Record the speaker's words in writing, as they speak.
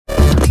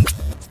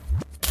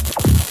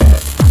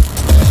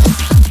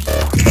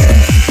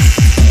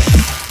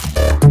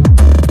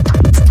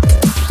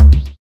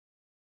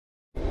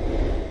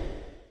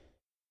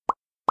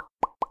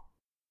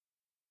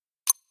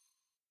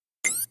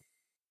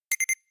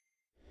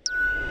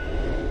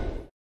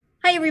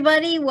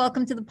everybody.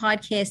 Welcome to the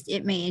podcast.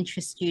 It may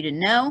interest you to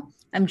know.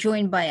 I'm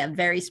joined by a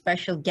very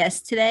special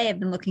guest today. I've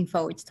been looking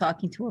forward to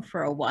talking to her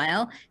for a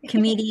while.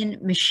 Comedian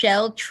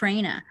Michelle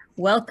Traina.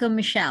 Welcome,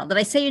 Michelle. Did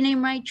I say your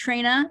name right,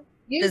 Traina?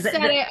 You said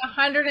it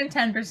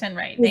 110%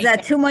 right. Is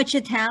that too much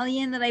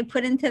Italian that I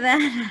put into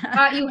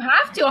that? You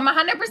have to. I'm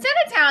 100%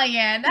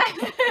 Italian.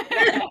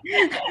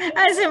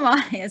 As am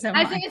I.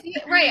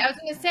 Right. I was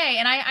going to say,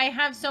 and I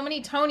have so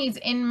many Tonys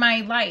in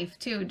my life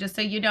too, just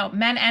so you know,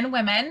 men and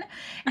women.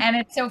 And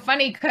it's so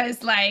funny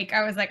because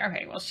I was like,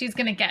 okay, well, she's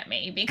going to get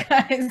me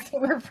because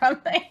we're from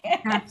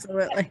there.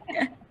 Absolutely.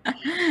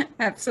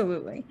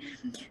 Absolutely.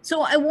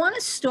 So I want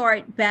to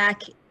start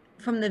back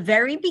from the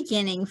very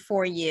beginning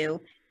for you.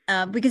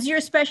 Because you're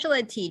a special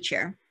ed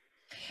teacher,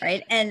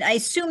 right? And I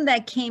assume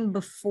that came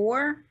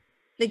before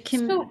the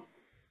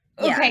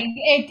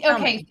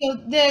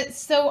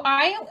So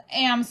I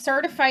am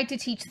certified to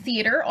teach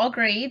theater, all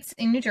grades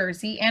in New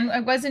Jersey, and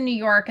I was in New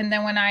York. And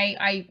then when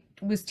I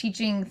was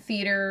teaching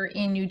theater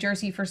in New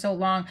Jersey for so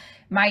long,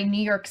 my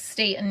New York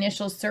State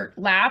initial cert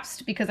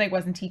lapsed because I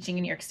wasn't teaching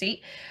in New York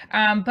State.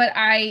 But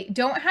I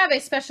don't have a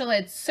special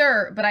ed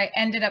cert, but I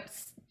ended up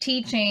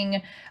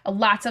teaching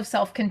lots of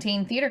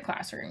self-contained theater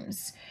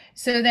classrooms.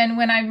 So then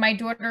when my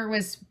daughter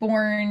was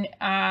born,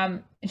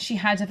 she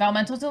had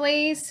developmental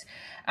delays.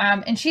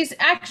 And she's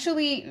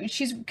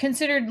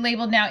considered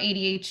labeled now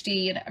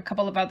ADHD and a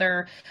couple of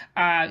other,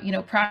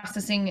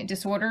 processing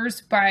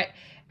disorders. But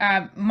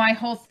my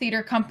whole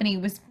theater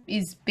company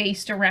is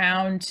based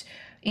around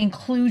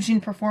inclusion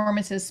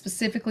performances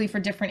specifically for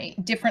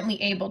differently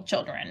abled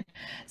children.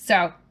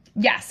 So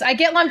yes, I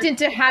get lumped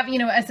into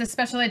as a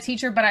special ed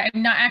teacher, but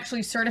I'm not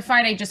actually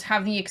certified. I just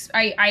have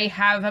I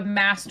have a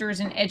master's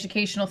in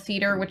educational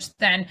theater, which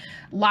then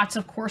lots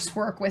of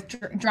coursework with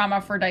drama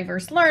for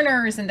diverse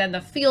learners. And then the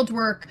field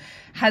work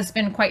has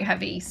been quite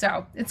heavy.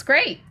 So it's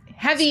great.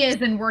 Heavy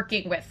is in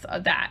working with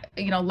that,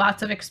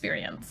 lots of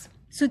experience.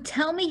 So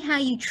tell me how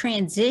you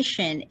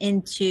transition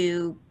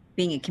into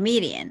being a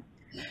comedian.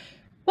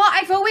 Well,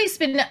 I've always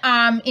been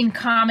in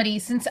comedy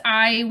since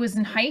I was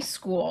in high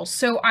school.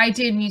 So I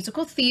did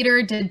musical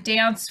theater, did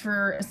dance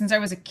since I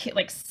was a kid,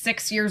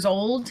 6 years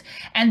old.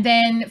 And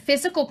then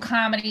physical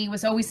comedy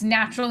was always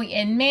naturally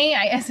in me.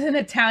 As an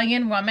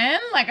Italian woman,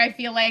 I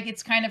feel like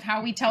it's kind of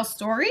how we tell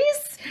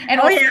stories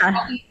and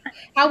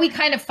how we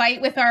kind of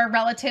fight with our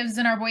relatives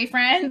and our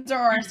boyfriends or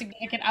our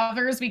significant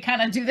others. We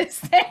kind of do this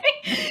thing.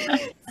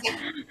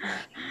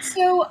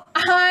 So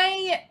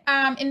I,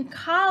 in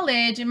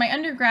college, in my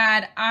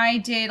undergrad, I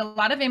did a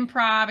lot of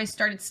improv. I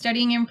started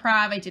studying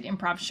improv. I did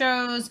improv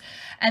shows.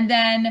 And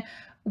then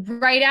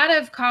right out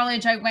of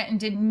college, I went and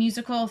did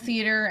musical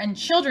theater and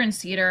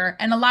children's theater.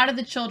 And a lot of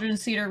the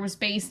children's theater was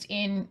based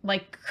in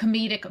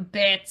comedic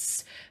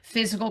bits,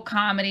 physical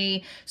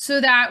comedy. So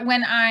that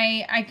when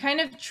I kind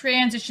of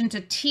transitioned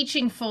to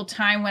teaching full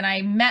time when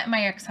I met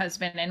my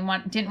ex-husband and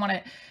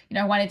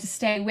wanted to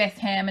stay with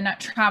him and not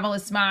travel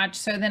as much.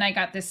 So then I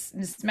got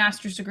this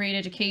master's degree in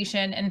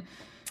education, and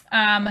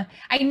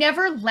I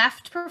never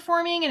left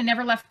performing and I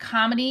never left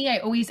comedy. I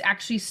always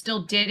actually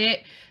still did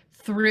it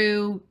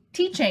through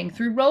teaching,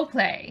 through role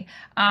play.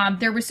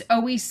 There was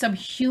always some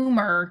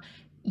humor,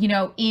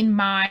 in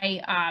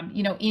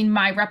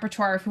my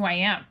repertoire of who I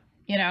am,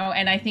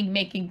 and I think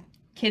making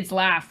kids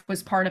laugh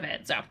was part of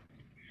it. So.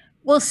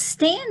 Well,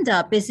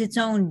 stand-up is its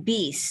own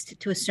beast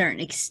to a certain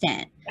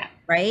extent,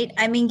 right?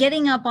 I mean,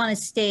 getting up on a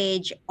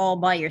stage all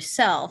by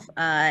yourself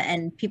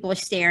and people are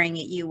staring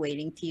at you,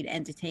 waiting to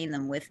entertain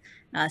them with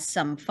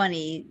some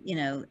funny,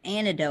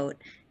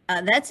 anecdote.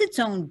 That's its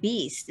own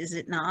beast, is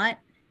it not?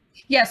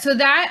 Yeah, so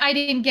that I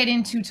didn't get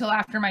into till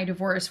after my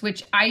divorce,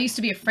 which I used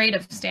to be afraid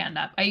of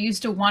stand-up. I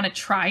used to want to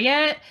try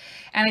it.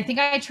 And I think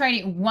I tried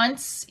it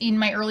once in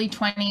my early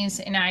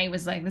 20s and I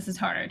was like, this is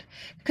hard.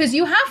 Because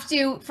you have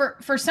to,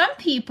 for some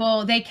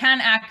people, they can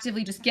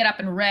actively just get up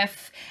and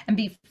riff and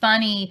be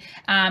funny.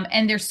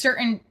 And there's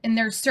certain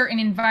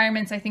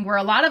environments, I think, where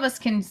a lot of us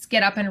can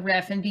get up and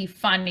riff and be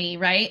funny,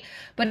 right?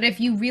 But if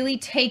you really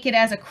take it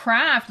as a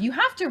craft, you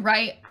have to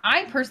write.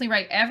 I personally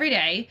write every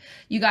day.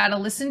 You got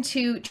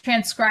to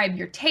transcribe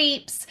your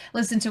tapes,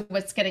 listen to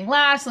what's getting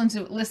laughs,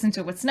 listen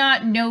to what's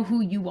not, know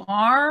who you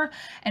are,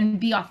 and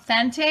be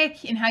authentic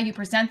in how you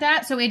present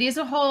that. So it is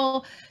a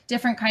whole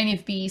different kind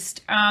of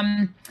beast.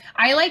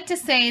 I like to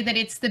say that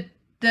it's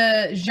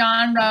the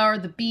genre or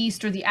the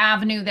beast or the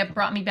avenue that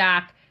brought me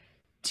back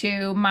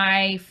to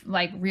my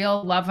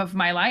real love of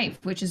my life,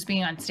 which is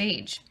being on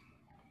stage.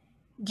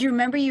 Do you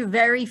remember your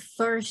very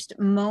first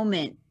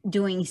moment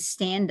doing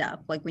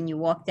stand-up, when you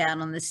walked out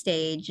on the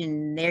stage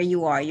and there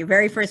you are, your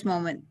very first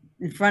moment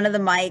in front of the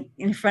mic,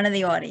 in front of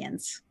the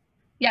audience?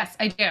 Yes,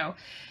 I do.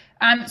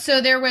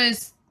 So there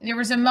was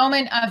a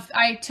moment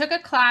I took a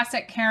class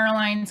at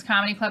Caroline's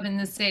Comedy Club in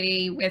the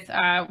city with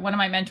one of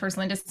my mentors,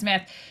 Linda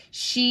Smith.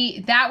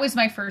 That was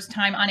my first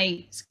time on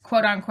a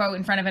quote unquote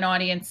in front of an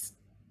audience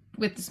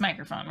with this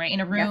microphone, right, in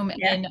a Yeah, room,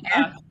 yeah, and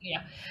yeah.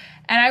 yeah.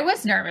 And I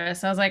was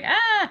nervous. I was like,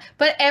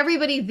 but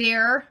everybody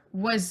there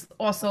was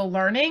also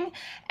learning.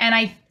 And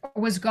I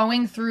was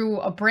going through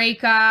a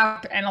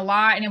breakup and a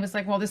lot. And it was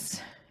like, well,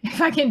 this,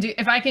 if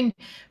I can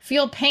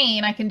feel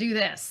pain, I can do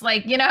this.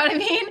 Like, you know what I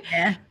mean?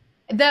 Yeah,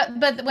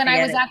 But when I I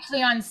get was it.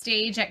 actually on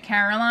stage at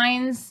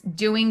Caroline's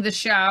doing the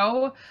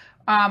show,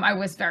 I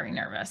was very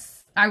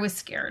nervous. I was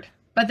scared.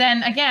 But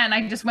then again,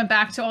 I just went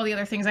back to all the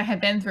other things I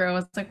had been through. I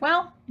was like,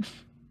 well,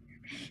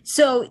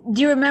 So,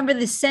 do you remember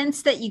the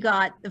sense that you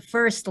got the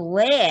first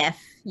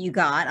laugh you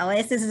got? I'll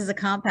ask this as a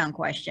compound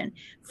question.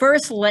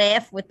 First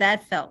laugh, what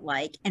that felt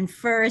like, and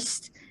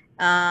first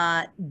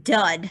dud,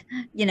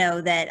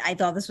 that I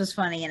thought this was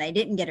funny and I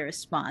didn't get a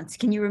response.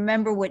 Can you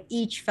remember what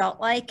each felt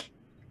like?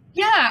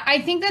 yeah, I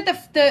think that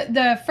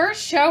the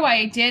first show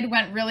I did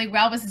went really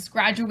well. It was this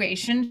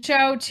graduation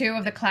show too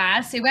of the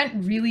class. It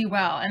went really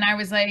well, and I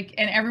was like,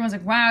 and everyone's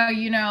like,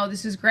 "Wow,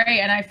 this is great."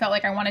 And I felt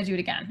like I want to do it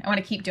again. I want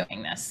to keep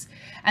doing this.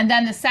 And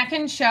then the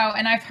second show,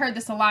 and I've heard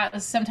this a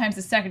lot. Sometimes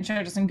the second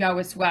show doesn't go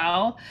as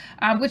well,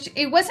 which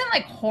it wasn't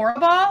like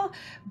horrible,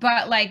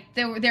 but like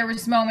there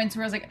was moments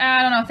where I was like,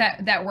 I don't know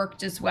if that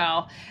worked as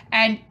well.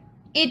 And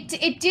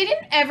it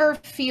didn't ever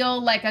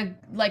feel like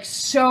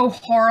so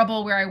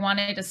horrible where I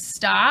wanted to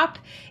stop.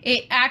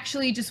 It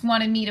actually just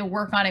wanted me to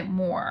work on it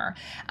more.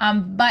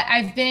 But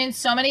I've been in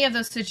so many of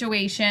those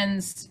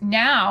situations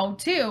now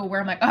too, where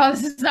I'm like, oh,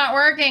 this is not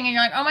working, and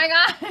you're like, oh my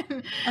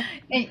god,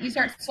 and you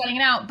start sweating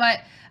it out.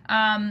 But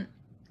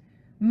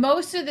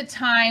most of the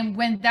time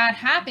when that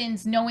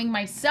happens, knowing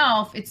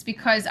myself, it's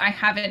because I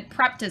haven't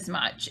prepped as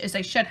much as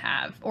I should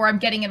have, or I'm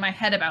getting in my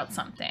head about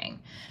something.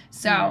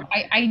 So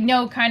Mm. I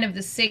know kind of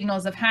the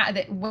signals of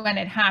that when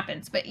it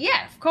happens. But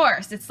yeah, of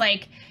course, it's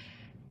like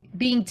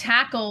being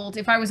tackled.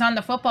 If I was on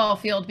the football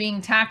field,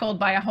 being tackled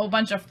by a whole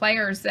bunch of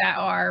players that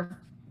are,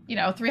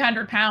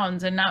 300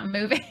 pounds and not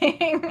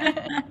moving.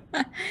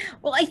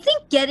 Well, I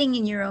think getting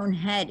in your own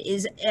head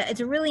it's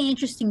a really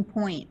interesting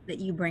point that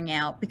you bring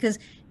out because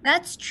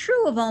that's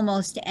true of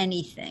almost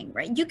anything,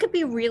 right? You could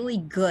be really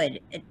good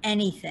at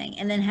anything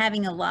and then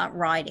having a lot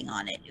riding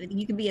on it.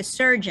 You could be a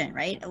surgeon,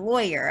 right? A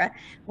lawyer,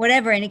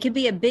 whatever, and it could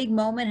be a big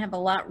moment, have a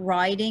lot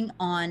riding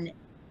on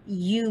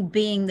you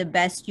being the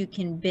best you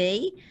can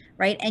be,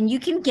 right? And you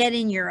can get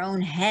in your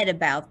own head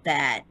about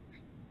that.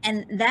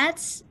 And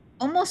that's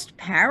almost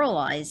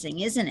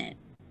paralyzing, isn't it?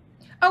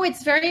 Oh,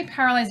 it's very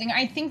paralyzing.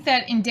 I think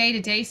that in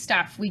day-to-day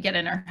stuff we get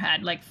in our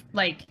head, like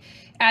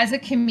as a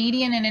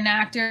comedian and an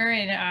actor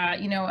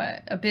and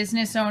a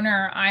business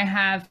owner,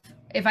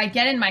 if I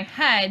get in my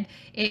head,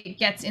 it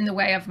gets in the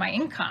way of my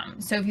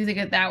income. So if you think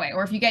of it that way,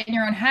 or if you get in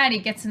your own head, it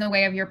gets in the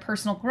way of your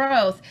personal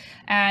growth,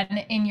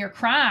 and in your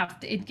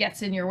craft, it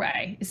gets in your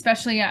way,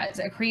 especially as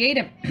a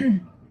creative.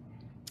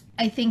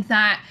 I think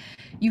that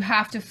you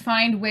have to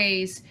find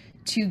ways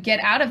to get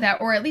out of that,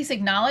 or at least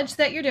acknowledge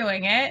that you're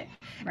doing it,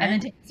 and then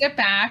Right. take a step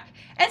back.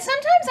 And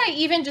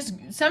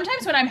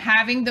sometimes when I'm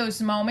having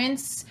those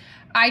moments,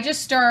 I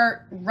just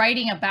start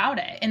writing about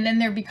it, and then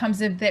there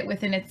becomes a bit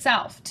within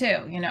itself too.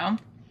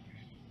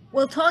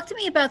 Well, talk to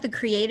me about the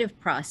creative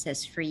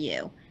process for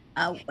you.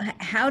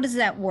 How does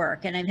that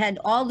work? And I've had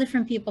all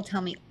different people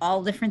tell me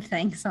all different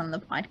things on the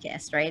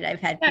podcast, right? I've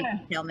had people Yeah.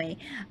 tell me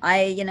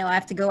I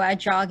have to go out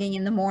jogging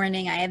in the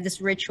morning. I have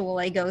this ritual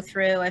I go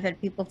through. I've had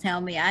people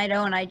tell me I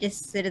don't. I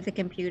just sit at the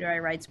computer. I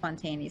write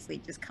spontaneously.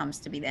 It just comes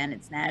to me then.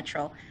 It's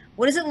natural.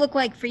 What does it look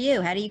like for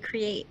you? How do you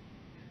create?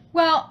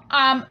 Well,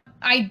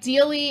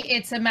 ideally,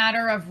 it's a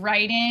matter of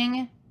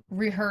writing,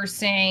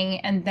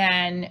 rehearsing, and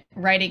then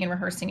writing and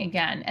rehearsing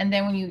again. And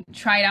then when you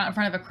try it out in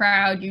front of a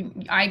crowd,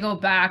 I go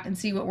back and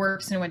see what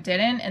works and what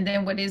didn't. And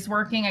then what is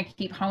working, I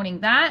keep honing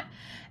that.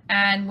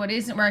 And what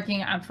isn't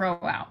working, I throw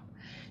out.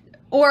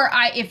 Or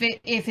if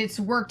it's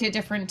worked at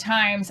different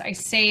times, I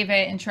save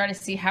it and try to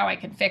see how I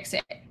can fix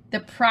it.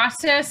 The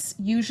process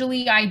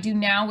usually I do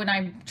now when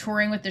I'm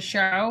touring with the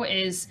show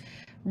is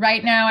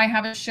right now I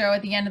have a show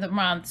at the end of the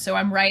month. So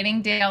I'm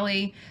writing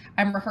daily,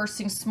 I'm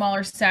rehearsing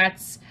smaller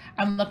sets,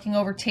 I'm looking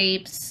over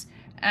tapes,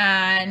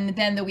 and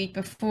then the week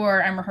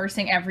before I'm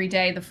rehearsing every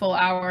day the full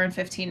hour and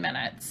 15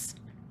 minutes.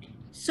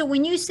 So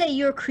when you say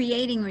you're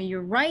creating or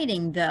you're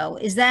writing, though,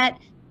 is that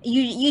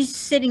you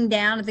sitting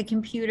down at the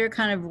computer,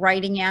 kind of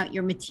writing out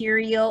your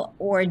material,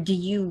 or do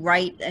you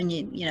write and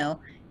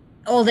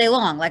all day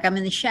long? Like I'm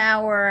in the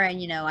shower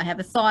and I have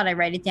a thought, I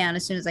write it down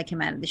as soon as I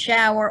come out of the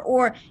shower,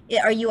 or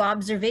are you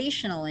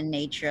observational in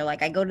nature?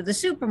 Like I go to the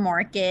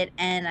supermarket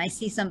and I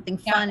see something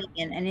Yeah. funny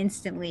and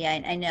instantly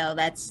I know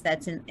that's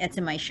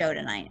in my show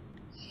tonight.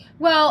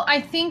 Well, I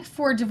think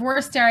for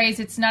Divorce Diaries,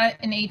 it's not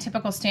an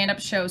atypical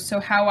stand-up show. So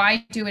how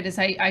I do it is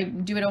I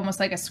do it almost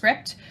like a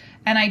script,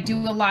 and I do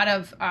a lot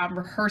of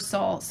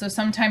rehearsal. So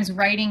sometimes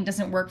writing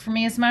doesn't work for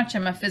me as much.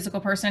 I'm a physical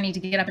person. I need to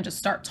get up and just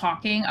start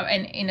talking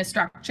in a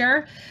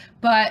structure.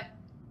 But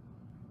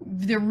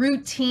the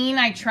routine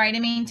I try to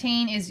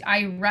maintain is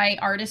I write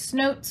artist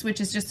notes, which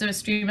is just a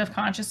stream of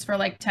conscious for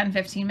like 10,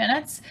 15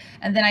 minutes.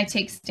 And then I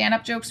take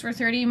stand-up jokes for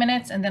 30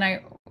 minutes, and then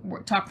I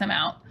talk them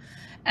out.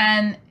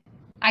 And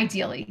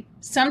Ideally.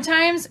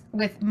 Sometimes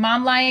with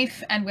mom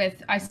life and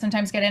with I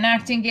sometimes get an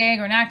acting gig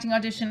or an acting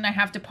audition, I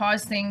have to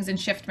pause things and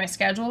shift my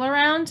schedule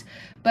around.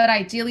 But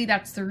ideally,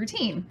 that's the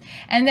routine.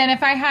 And then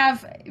if I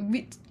have,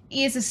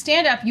 as a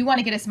stand-up, you want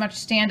to get as much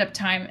stand-up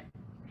time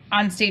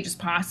on stage as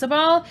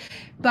possible.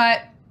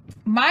 But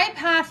my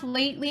path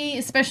lately,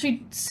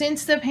 especially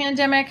since the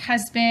pandemic,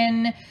 has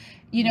been,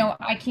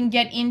 I can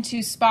get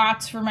into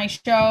spots for my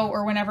show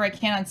or whenever I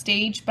can on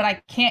stage, but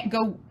I can't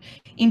go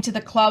into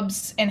the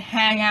clubs and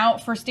hang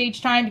out for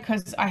stage time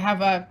because I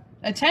have a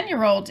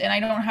 10-year-old and I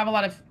don't have a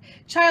lot of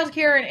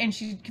childcare, and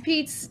she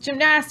competes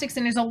gymnastics,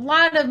 and there's a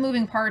lot of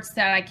moving parts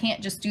that I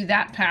can't just do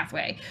that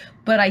pathway.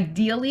 But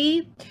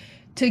ideally,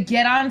 to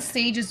get on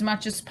stage as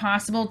much as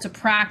possible to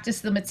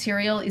practice the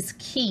material is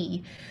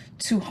key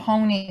to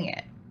honing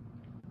it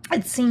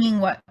and seeing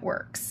what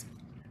works.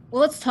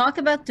 Well, let's talk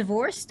about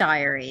Divorce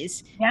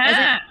Diaries.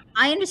 Yeah.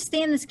 I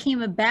understand this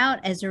came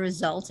about as a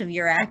result of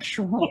your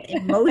actual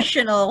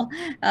emotional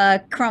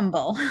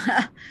crumble.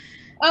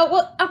 Oh,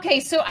 well, okay.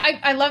 So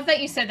I love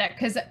that you said that,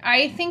 because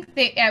I think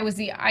that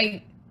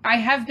I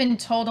have been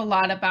told a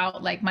lot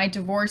about like my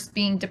divorce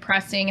being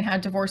depressing and how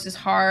divorce is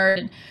hard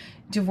and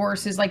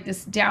divorce is like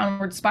this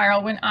downward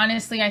spiral, when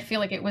honestly I feel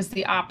like it was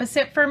the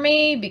opposite for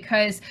me,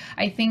 because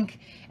I think,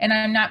 and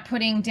I'm not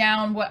putting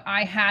down what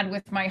I had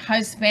with my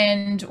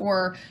husband,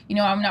 or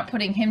I'm not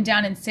putting him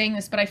down and saying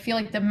this, but I feel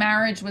like the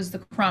marriage was the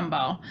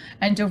crumble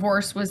and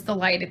divorce was the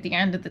light at the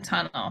end of the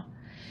tunnel.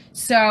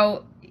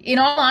 So in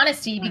all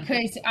honesty,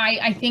 because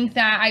I think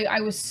that I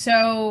was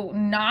so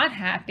not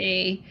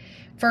happy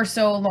for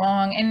so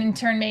long, and in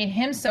turn made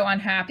him so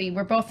unhappy.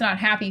 We're both not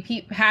happy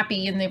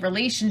in the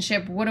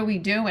relationship. What are we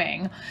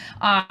doing?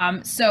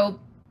 So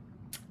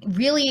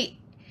really,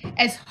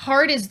 as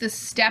hard as the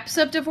steps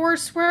of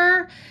divorce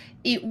were,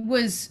 it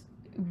was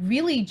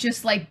really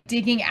just like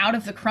digging out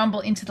of the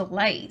crumble into the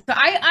light. So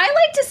I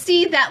like to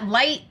see that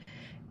light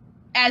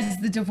as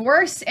the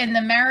divorce, and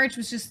the marriage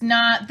was just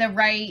not the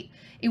right,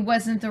 it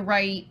wasn't the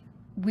right,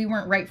 we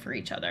weren't right for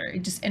each other. It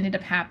just ended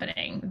up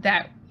happening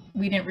that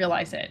we didn't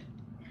realize it.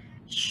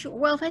 Sure.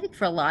 Well, I think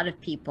for a lot of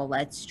people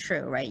that's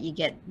true, right?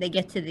 They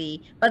get to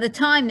by the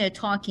time they're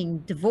talking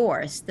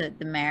divorce, the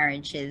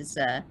marriage is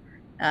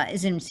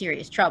in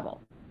serious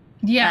trouble.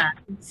 Yeah.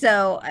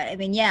 So I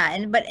mean,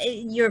 yeah, but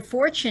you're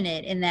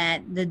fortunate in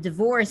that the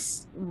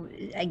divorce,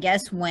 I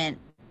guess, went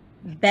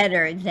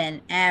better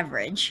than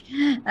average,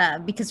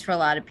 because for a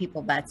lot of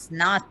people that's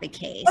not the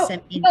case. Oh,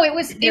 I mean, no, it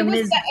was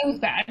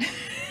bad.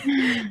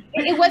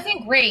 It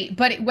wasn't great,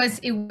 but it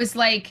was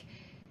like.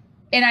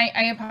 And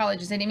I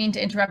apologize. I didn't mean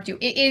to interrupt you.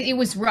 It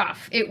was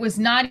rough. It was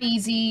not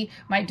easy.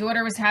 My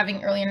daughter was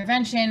having early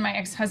intervention. My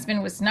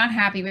ex-husband was not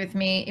happy with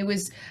me. It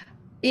was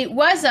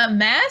a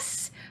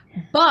mess,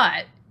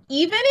 but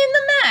even in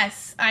the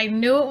mess, I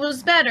knew it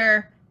was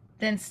better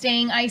than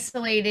staying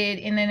isolated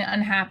in an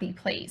unhappy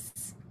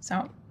place.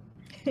 So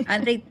I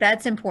think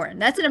that's important.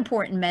 That's an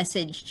important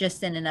message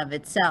just in and of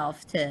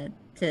itself, to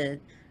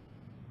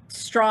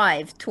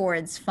strive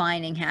towards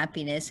finding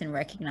happiness and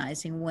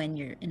recognizing when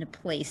you're in a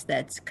place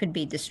that could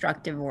be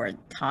destructive or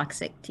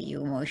toxic to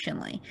you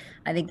emotionally.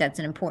 I think that's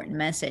an important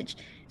message.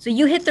 So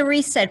you hit the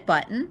reset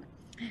button,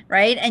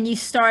 right? And you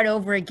start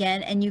over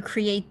again and you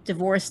create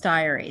Divorce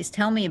Diaries.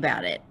 Tell me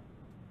about it.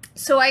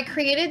 So I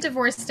created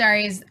Divorce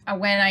Diaries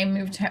when I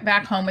moved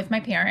back home with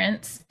my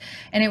parents.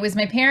 And it was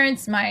my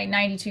parents, my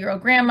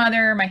 92-year-old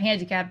grandmother, my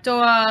handicapped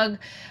dog,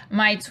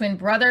 my twin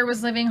brother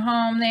was living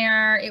home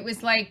there. It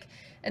was like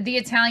the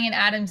Italian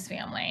Addams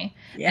Family.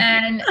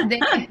 Yeah. And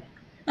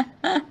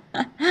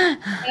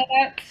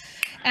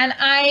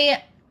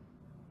I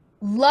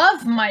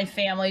love my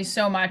family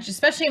so much,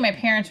 especially my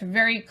parents were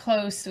very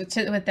close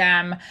with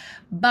them,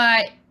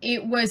 but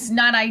it was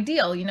not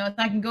ideal.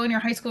 I can go in your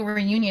high school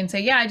reunion and say,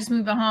 yeah, I just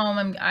moved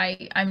home.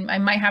 I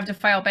might have to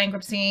file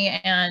bankruptcy,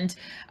 and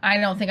I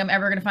don't think I'm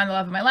ever going to find the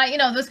love of my life.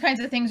 Those kinds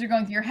of things are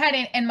going through your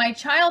head. And my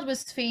child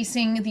was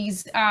facing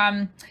these,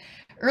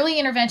 early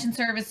intervention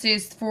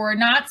services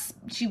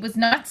she was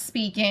not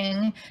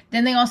speaking.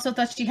 Then they also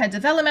thought she had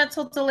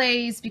developmental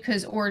delays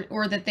because,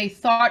 or that they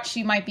thought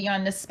she might be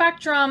on the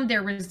spectrum.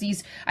 There was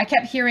I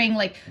kept hearing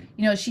like,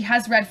 she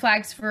has red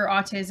flags for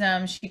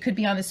autism. She could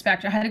be on the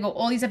spectrum. I had to go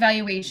all these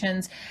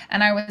evaluations,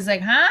 and I was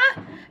like, huh?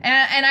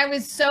 And I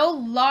was so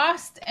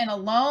lost and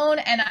alone.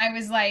 And I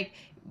was like,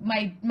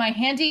 my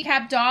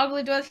handicapped dog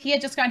lived with, he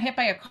had just gotten hit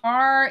by a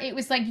car. It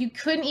was like, you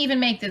couldn't even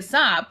make this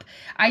up.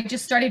 I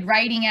just started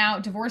writing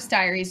out divorce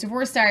diaries,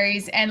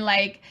 and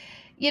like,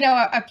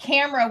 a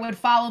camera would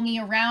follow me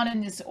around in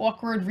this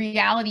awkward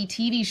reality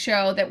TV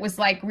show that was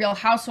like Real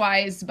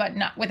Housewives, but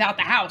not without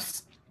the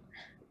house.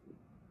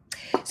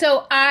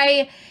 So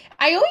I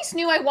I always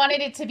knew I wanted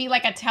it to be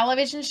like a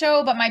television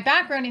show, but my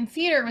background in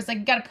theater was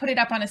like, got to put it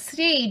up on a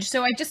stage.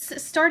 So I just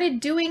started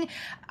doing,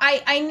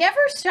 I never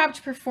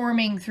stopped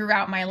performing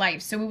throughout my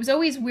life. So it was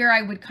always where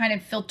I would kind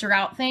of filter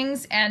out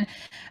things. And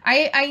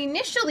I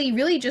initially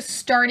really just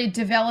started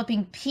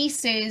developing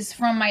pieces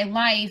from my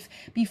life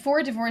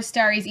before Divorce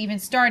Diaries even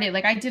started.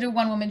 Like I did a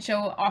one-woman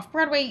show off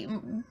Broadway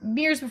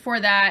years before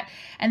that.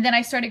 And then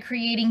I started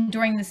creating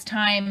during this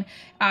time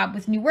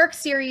with New Work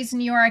Series in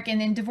New York.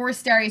 And then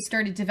Divorce Diaries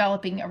started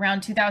developing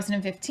around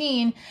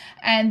 2015.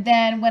 And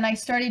then when I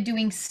started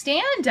doing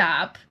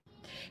stand-up,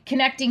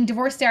 connecting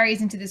Divorce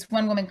Diaries into this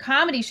one woman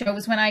comedy show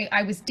was when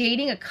I was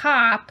dating a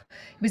cop.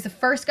 He was the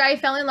first guy I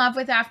fell in love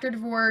with after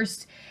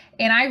divorce.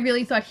 And I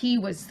really thought he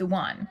was the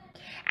one.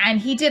 And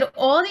he did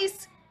all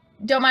these,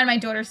 don't mind my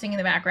daughter singing in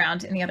the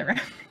background in the other room.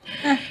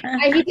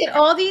 And he did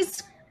all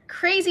these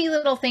crazy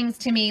little things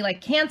to me, like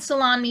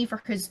cancel on me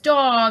for his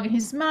dog and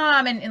his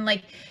mom and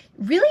like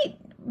really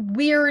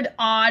weird,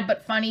 odd,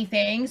 but funny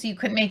things you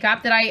couldn't make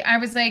up that I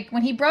was like,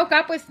 when he broke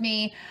up with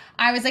me,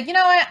 I was like, you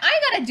know what, I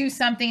gotta do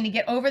something to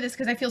get over this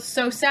because I feel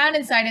so sad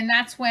inside. And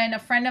that's when a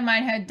friend of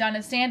mine had done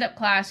a stand-up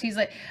class. I was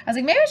like,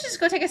 maybe I should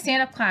just go take a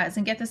stand-up class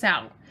and get this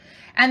out.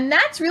 And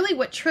that's really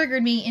what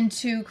triggered me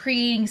into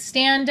creating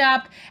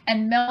stand-up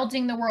and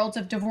melding the worlds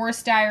of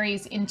Divorce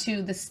Diaries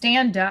into the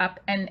stand-up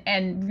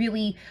and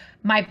really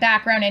my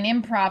background in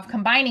improv,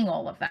 combining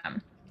all of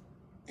them.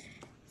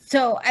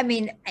 So, I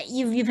mean,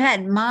 you've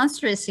had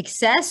monstrous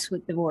success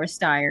with Divorce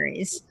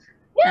Diaries.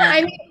 Yeah,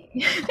 I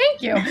mean,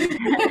 thank you.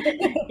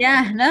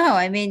 Yeah, no,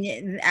 I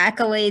mean,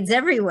 accolades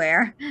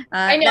everywhere.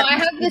 I know. I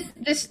have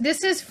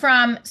this is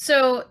from,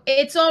 so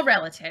it's all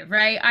relative,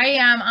 right? I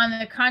am on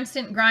the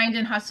constant grind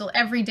and hustle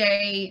every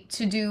day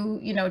to do,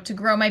 to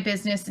grow my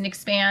business and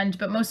expand,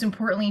 but most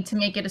importantly, to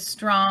make it a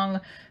strong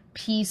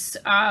piece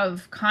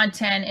of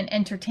content and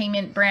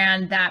entertainment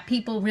brand that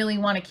people really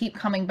want to keep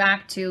coming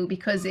back to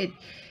because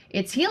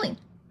it's healing.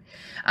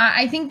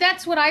 I think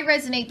that's what I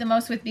resonate the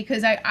most with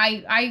because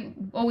I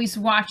always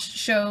watch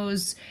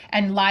shows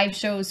and live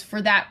shows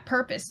for that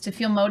purpose, to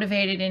feel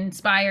motivated and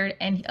inspired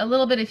and a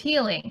little bit of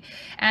healing.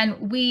 And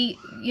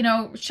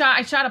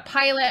I shot a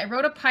pilot, I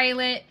wrote a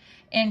pilot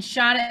and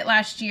shot it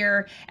last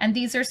year. And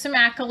these are some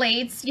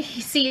accolades you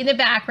see in the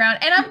background.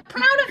 And I'm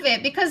proud of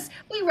it because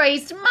we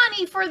raised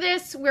money for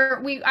this.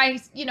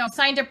 I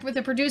signed up with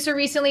a producer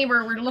recently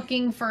where we're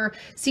looking for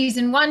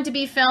season 1 to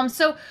be filmed.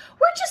 So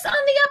we're just on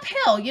the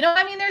uphill.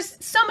 I mean, there's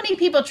so many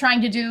people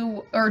trying to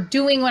do or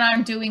doing what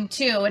I'm doing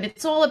too. And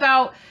it's all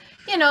about,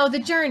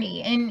 the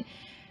journey. And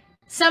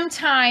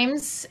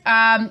sometimes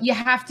you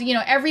have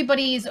to,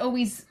 everybody's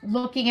always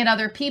looking at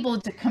other people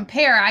to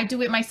compare. I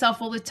do it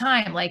myself all the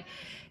time.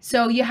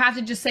 So you have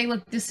to just say,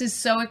 look, this is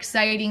so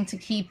exciting to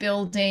keep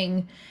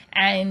building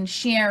and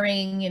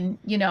sharing and,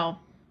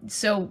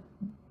 so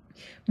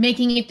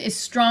making it as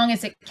strong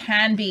as it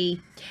can be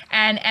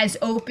and as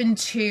open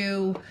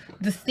to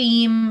the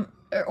theme,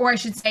 or I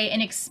should say,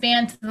 and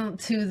expand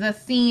to the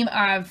theme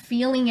of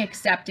feeling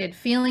accepted,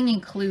 feeling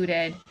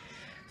included,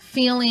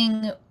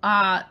 feeling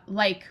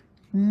like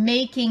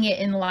making it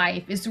in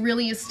life is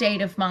really a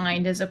state of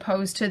mind as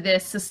opposed to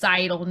this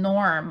societal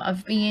norm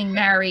of being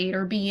married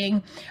or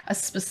being a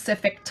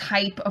specific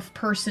type of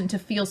person to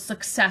feel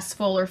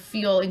successful or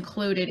feel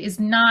included is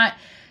not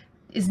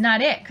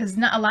it, because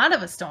a lot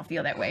of us don't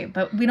feel that way,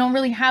 but we don't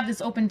really have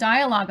this open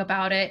dialogue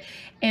about it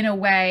in a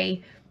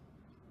way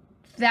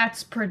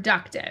that's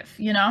productive,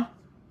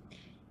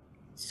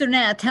 So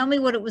now tell me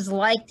what it was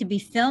like to be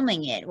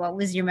filming it.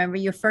 Remember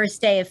your first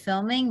day of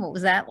filming? What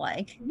was that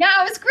like?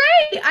 Yeah, it was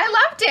great. I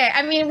loved it.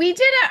 I mean, we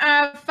did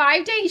a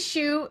 5-day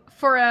shoot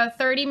for a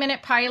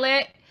 30-minute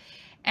pilot,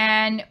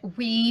 and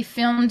we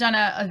filmed on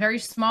a very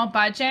small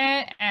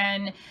budget,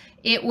 and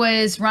it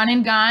was run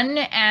and gun,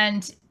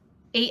 and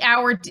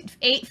 8-hour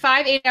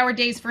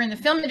days for in the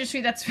film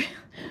industry. That's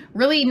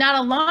really not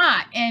a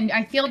lot. And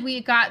I feel like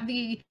we got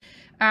the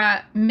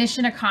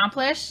mission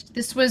accomplished.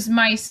 This was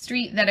my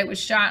street that it was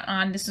shot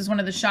on. This is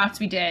one of the shots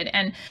we did.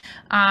 And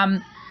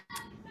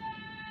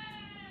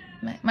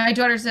my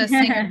daughter's a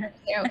singer.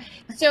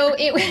 So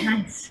it was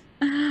nice.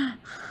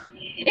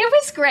 It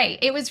was great.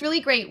 It was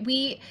really great.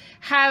 We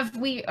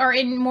are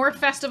in more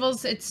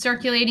festivals. It's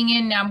circulating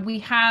in.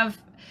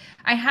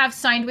 I have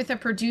signed with a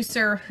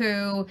producer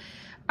who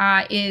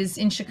is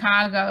in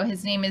Chicago.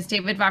 His name is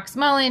David Vox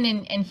Mullen,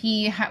 and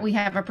we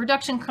have a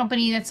production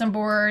company that's on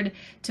board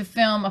to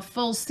film a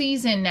full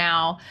season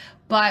now.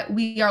 But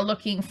we are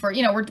looking for,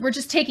 we're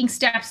just taking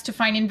steps to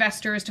find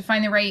investors, to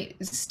find the right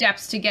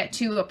steps to get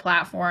to a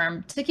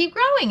platform to keep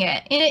growing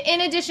it.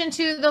 In addition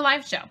to the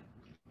live show.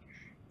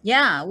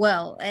 Yeah,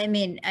 well, I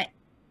mean,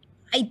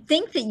 I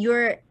think that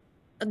you're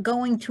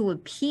going to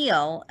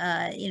appeal.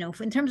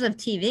 In terms of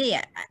TV,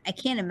 I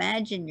can't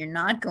imagine you're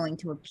not going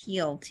to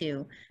appeal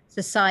to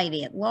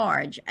society at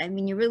large. I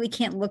mean, you really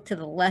can't look to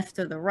the left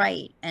or the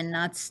right and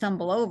not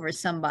stumble over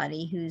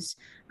somebody who's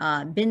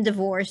been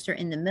divorced or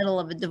in the middle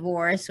of a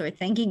divorce or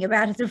thinking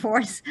about a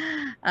divorce.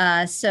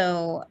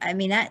 So, I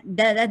mean,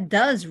 that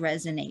does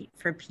resonate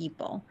for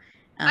people.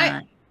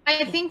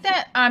 I think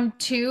that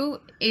too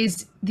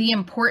is the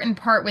important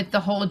part with the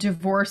whole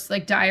divorce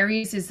like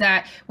diaries is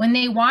that when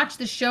they watch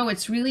the show,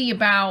 it's really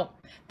about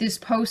this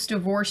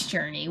post-divorce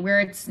journey where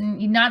it's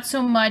not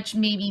so much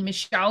maybe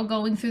Michelle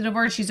going through the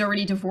divorce, she's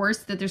already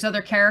divorced, that there's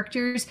other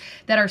characters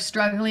that are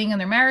struggling in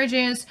their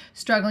marriages,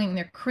 struggling in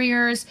their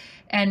careers,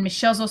 and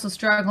Michelle's also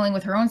struggling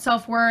with her own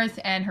self-worth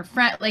and her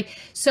friend, like,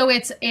 so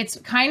it's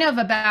kind of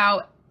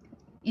about,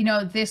 you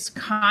know, this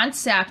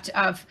concept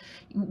of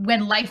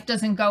when life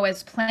doesn't go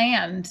as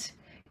planned,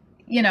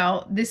 you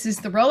know, this is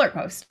the roller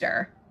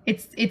coaster.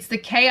 It's the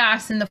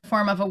chaos in the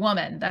form of a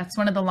woman. That's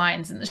one of the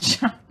lines in the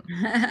show.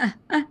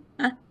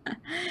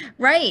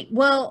 Right.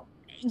 Well,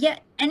 yeah,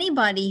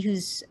 anybody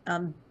who's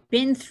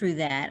been through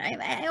that,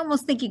 I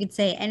almost think you could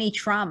say any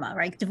trauma,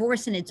 right?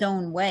 Divorce in its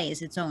own way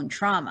is its own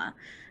trauma.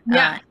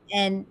 Yeah.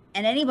 And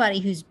anybody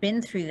who's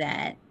been through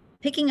that,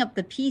 picking up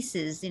the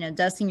pieces, you know,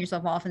 dusting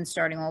yourself off and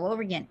starting all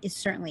over again is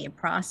certainly a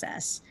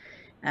process.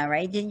 All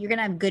right. You're going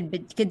to have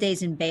good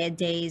days and bad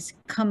days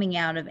coming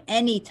out of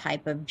any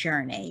type of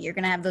journey. You're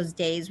going to have those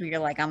days where you're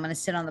like, I'm going to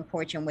sit on the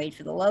porch and wait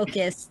for the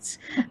locusts.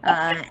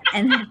 And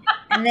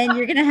then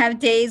you're going to have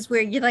days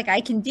where you're like,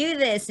 I can do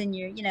this. And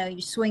you're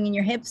swinging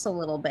your hips a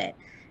little bit.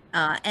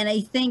 And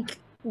I think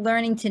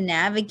learning to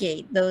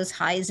navigate those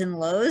highs and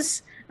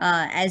lows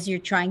as you're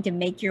trying to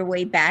make your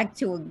way back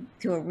to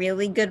a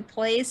really good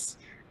place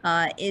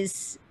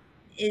is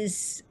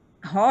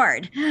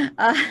hard.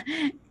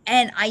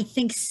 And I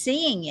think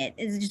seeing it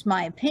is just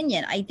my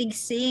opinion. I think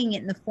seeing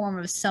it in the form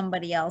of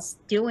somebody else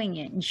doing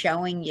it and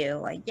showing you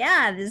like,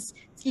 yeah, this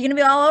you're gonna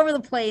be all over the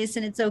place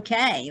and it's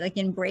okay. Like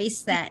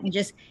embrace that and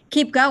just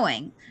keep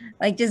going.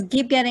 Like just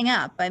keep getting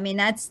up. I mean,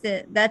 that's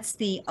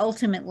the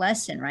ultimate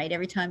lesson, right?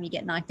 Every time you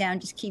get knocked down,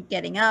 just keep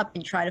getting up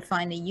and try to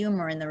find the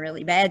humor in the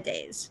really bad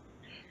days.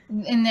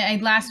 And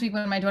last week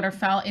when my daughter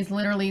fell is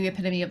literally the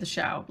epitome of the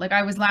show. Like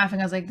I was laughing.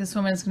 I was like, this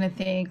woman is going to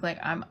think like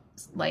I'm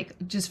like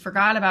just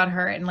forgot about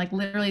her. And like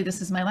literally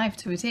this is my life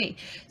to a T.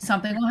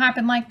 Something will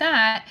happen like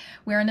that.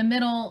 We're in the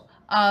middle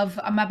of,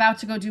 I'm about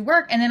to go do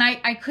work. And then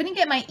I couldn't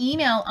get my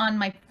email on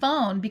my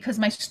phone because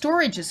my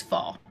storage is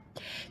full.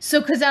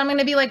 So, cause I'm going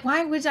to be like,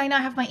 why would I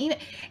not have my email?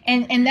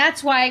 And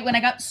that's why when I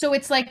got, so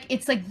it's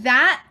like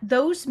that,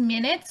 those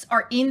minutes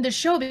are in the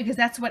show because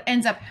that's what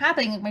ends up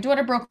happening. Like my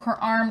daughter broke her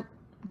arm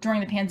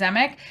during the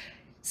pandemic,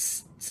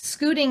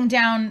 scooting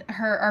down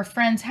our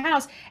friend's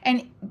house,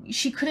 and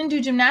she couldn't do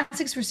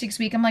gymnastics for 6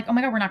 weeks. I'm like, oh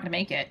my God, we're not going to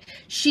make it.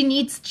 She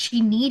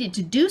needed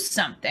to do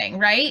something,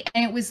 right?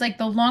 And it was like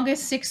the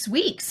longest 6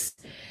 weeks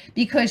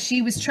because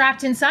she was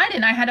trapped inside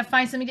and I had to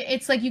find something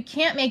it's like, you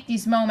can't make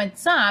these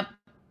moments up.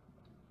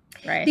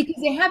 Right.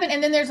 Because they haven't.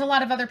 And then there's a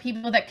lot of other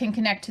people that can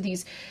connect to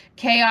these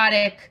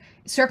chaotic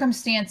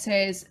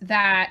circumstances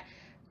that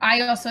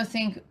I also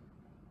think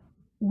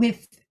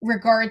with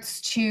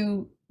regards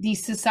to the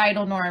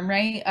societal norm,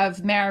 right,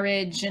 of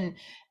marriage and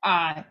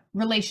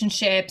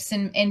relationships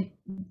and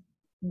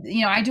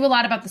you know, I do a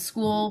lot about the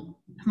school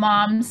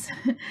moms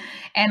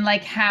and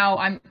like how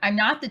I'm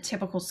not the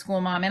typical school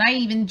mom, and I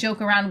even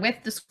joke around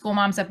with the school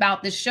moms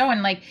about this show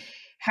and like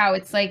how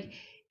it's like,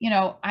 you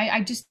know,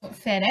 I just don't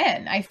fit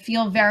in. I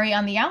feel very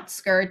on the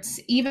outskirts,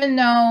 even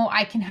though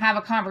I can have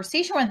a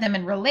conversation with them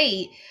and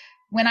relate.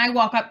 When I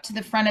walk up to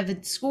the front of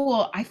the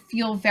school, I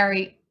feel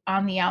very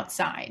on the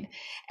outside.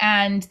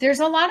 And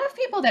there's a lot of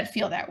people that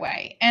feel that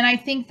way. And I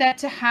think that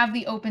to have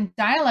the open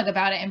dialogue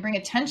about it and bring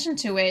attention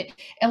to it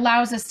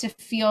allows us to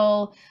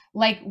feel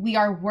like we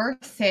are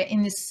worth it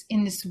in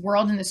this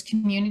world, in this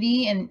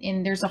community.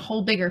 And there's a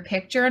whole bigger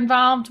picture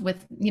involved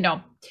with, you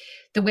know,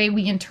 the way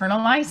we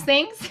internalize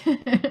things.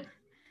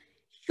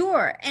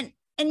 Sure. And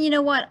you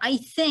know what? I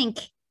think,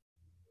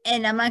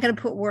 and I'm not going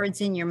to put words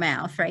in your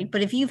mouth, right?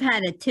 But if you've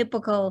had a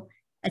typical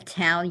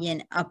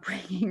Italian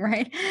upbringing,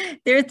 right?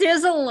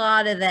 There's a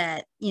lot of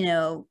that, you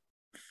know,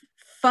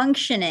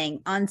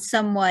 functioning on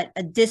somewhat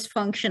a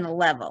dysfunctional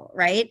level,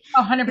 right?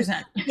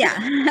 100%.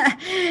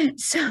 Yeah.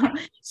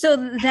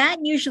 So that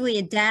usually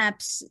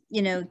adapts,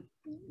 you know,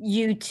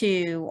 you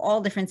to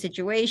all different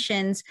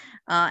situations.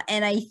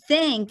 And I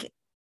think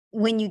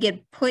when you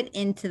get put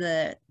into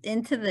the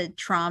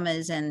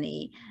traumas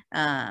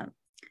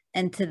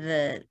and to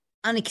the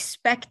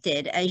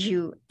unexpected as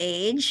you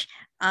age,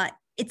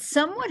 it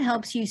somewhat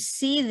helps you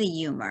see the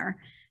humor,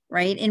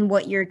 right, in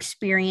what you're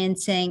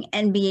experiencing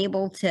and be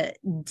able to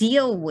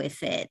deal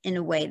with it in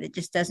a way that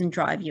just doesn't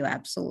drive you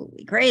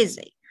absolutely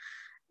crazy.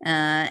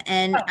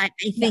 And I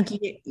think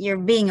you're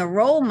being a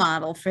role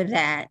model for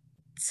that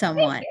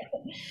somewhat.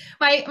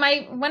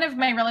 My one of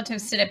my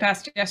relatives said it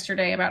best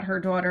yesterday about her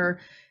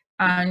daughter.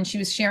 And she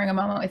was sharing a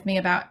moment with me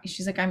about,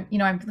 she's like, I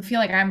feel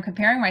like I'm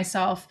comparing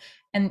myself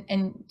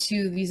and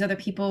to these other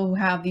people who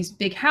have these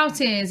big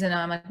houses. And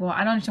I'm like, well, I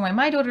don't understand why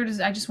my daughter does.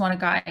 I just want a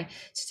guy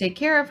to take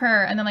care of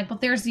her. And then like, well,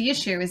 there's the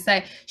issue is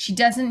that she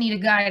doesn't need a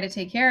guy to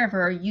take care of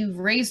her. You've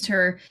raised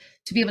her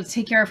to be able to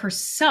take care of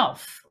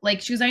herself.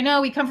 Like she was, I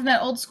know we come from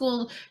that old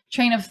school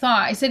train of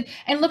thought. I said,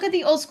 and look at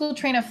the old school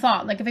train of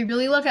thought. Like if I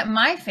really look at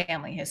my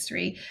family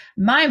history,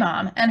 my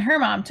mom and her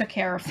mom took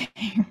care of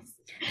things.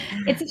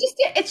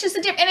 It's just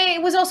a different, and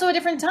it was also a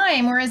different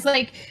time. Whereas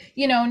like,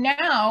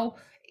 now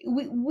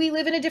we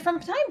live in a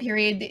different time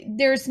period.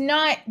 There's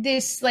not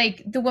this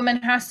like the woman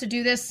has to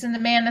do this and the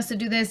man has to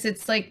do this.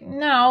 It's like,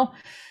 no,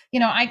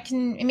 I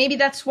can, maybe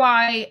that's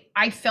why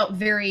I felt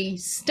very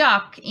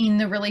stuck in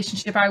the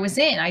relationship I was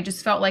in. I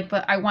just felt like,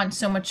 but I want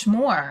so much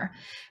more.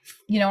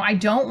 I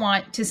don't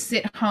want to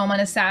sit home on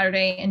a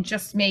Saturday and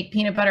just make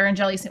peanut butter and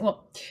jelly.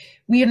 Well,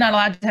 we are not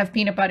allowed to have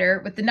peanut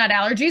butter with the nut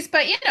allergies,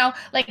 but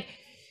like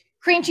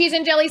cream cheese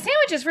and jelly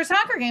sandwiches for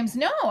soccer games.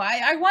 No,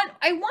 I want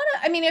to,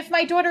 I mean, if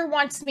my daughter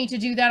wants me to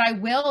do that, I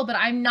will, but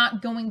I'm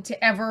not going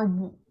to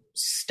ever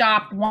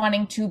stop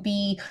wanting to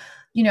be,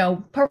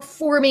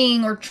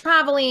 performing or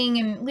traveling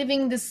and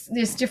living this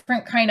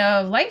different kind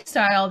of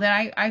lifestyle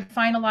that I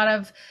find a lot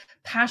of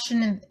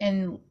passion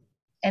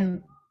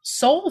and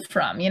soul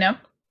from,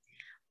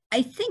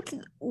 I think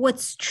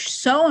what's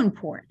so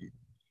important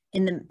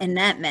in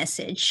that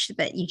message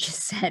that you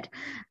just said,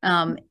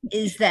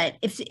 is that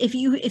if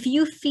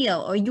you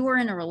feel, or you're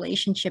in a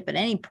relationship at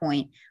any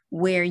point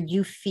where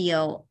you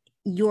feel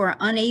you're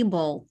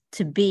unable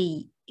to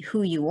be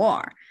who you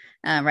are,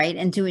 right,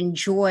 and to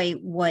enjoy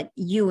what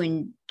you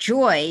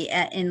enjoy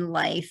in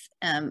life,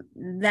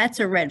 that's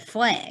a red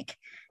flag.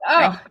 Oh,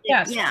 right?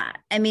 yes. Yeah.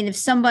 I mean, if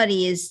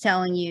somebody is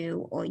telling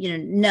you, or,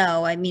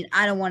 no, I mean,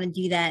 I don't want to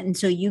do that, and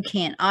so you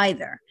can't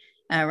either.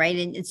 Right.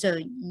 And so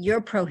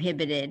you're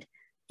prohibited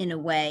in a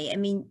way. I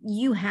mean,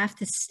 you have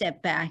to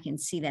step back and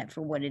see that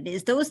for what it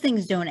is. Those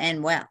things don't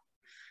end well.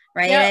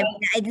 Right. Yeah. I mean,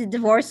 I did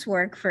divorce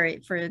work for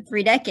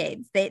 3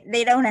 decades.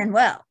 They don't end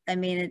well. I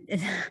mean,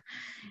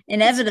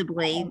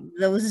 inevitably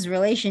those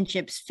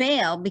relationships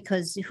fail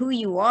because who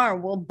you are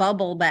will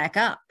bubble back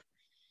up.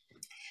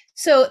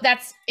 So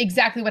that's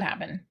exactly what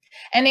happened.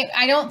 And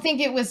I don't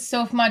think it was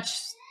so much,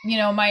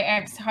 my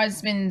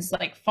ex-husband's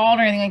like fault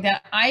or anything like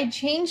that. I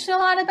changed a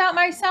lot about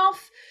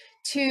myself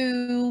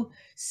to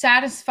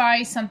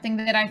satisfy something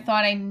that I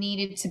thought I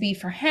needed to be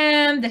for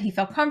him, that he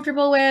felt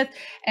comfortable with,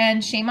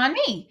 and shame on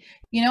me.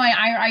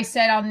 I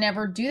said I'll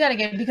never do that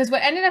again, because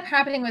what ended up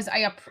happening was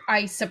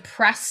I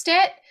suppressed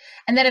it,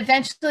 and then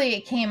eventually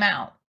it came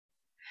out.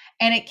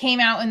 And it came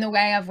out in the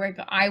way of where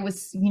I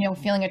was,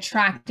 feeling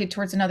attracted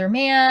towards another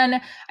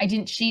man. I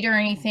didn't cheat or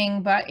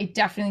anything, but it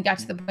definitely got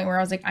to the point where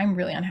I was like, I'm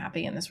really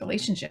unhappy in this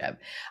relationship.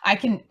 I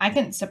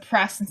can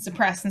suppress and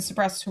suppress and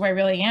suppress who I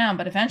really am,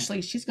 but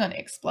eventually she's going to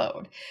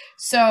explode.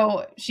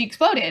 So she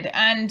exploded.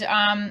 And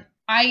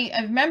I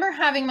remember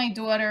having my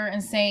daughter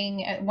and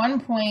saying at one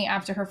point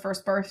after her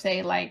first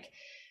birthday, like,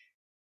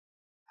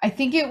 I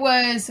think it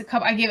was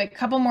I gave it a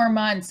couple more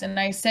months, and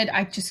I said,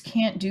 I just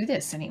can't do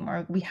this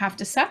anymore. We have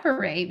to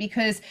separate,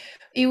 because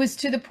it was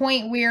to the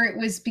point where it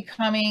was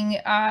becoming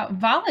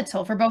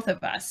volatile for both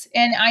of us.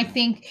 And I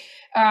think,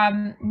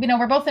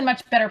 we're both in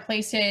much better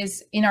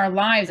places in our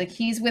lives. Like,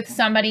 he's with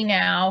somebody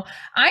now.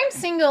 I'm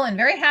single and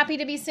very happy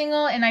to be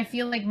single. And I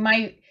feel like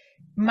my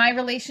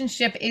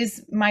relationship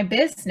is my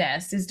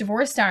business, is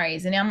Divorce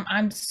Diaries. And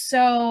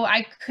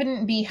I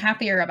couldn't be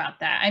happier about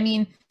that. I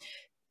mean,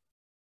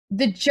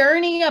 the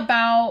journey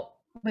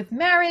with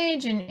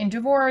marriage and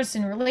divorce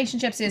and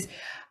relationships is,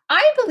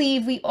 I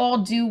believe we all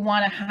do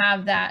want to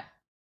have that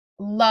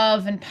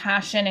love and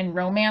passion and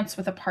romance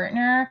with a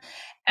partner.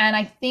 And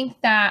I think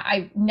that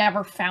I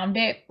never found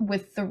it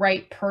with the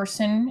right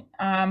person.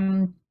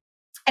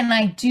 And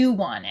I do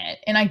want it,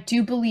 and I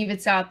do believe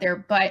it's out there,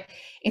 but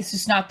it's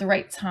just not the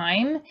right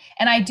time.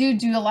 And I do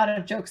a lot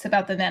of jokes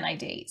about the men I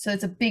date. So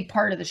it's a big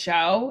part of the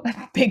show,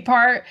 big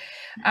part.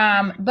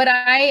 But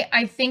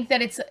I think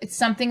that it's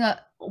something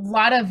a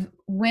lot of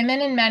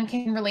women and men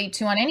can relate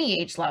to on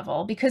any age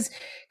level, because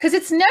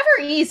it's never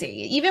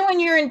easy. Even when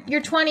you're in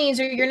your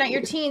 20s or you're not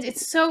your teens,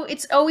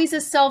 it's always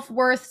a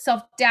self-worth,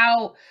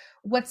 self-doubt.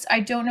 I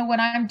don't know what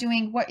I'm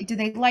doing. What do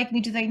they like me?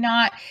 Do they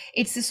not?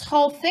 It's this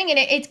whole thing. And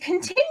it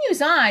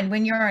continues on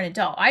when you're an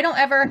adult.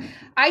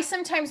 I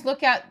sometimes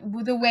look at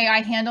the way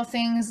I handle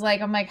things. Like,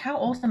 I'm like, how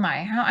old am I?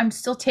 I'm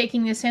still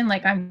taking this in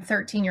like I'm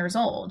 13 years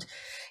old,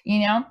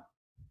 I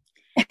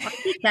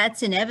think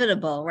that's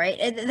inevitable, right?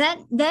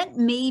 That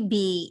may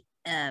be,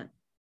 and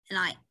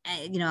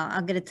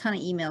I'll get a ton of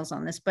emails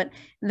on this, but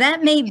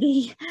that may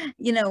be,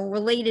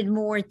 related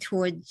more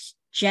towards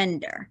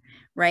gender,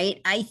 right?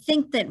 I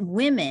think that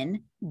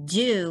women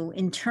do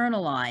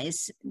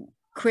internalize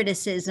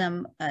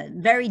criticism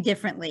very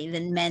differently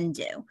than men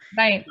do.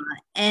 Right.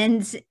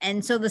 And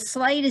so the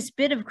slightest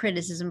bit of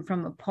criticism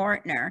from a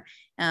partner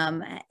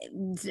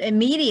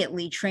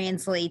immediately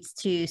translates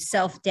to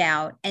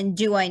self-doubt, and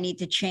do I need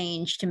to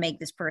change to make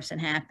this person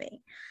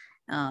happy?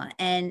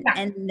 And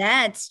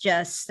that's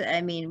just,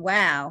 I mean,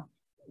 wow,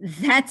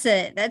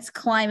 that's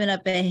climbing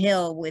up a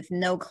hill with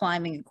no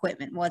climbing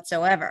equipment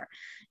whatsoever.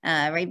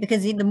 Right?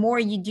 Because the more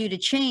you do to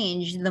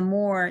change, the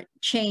more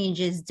change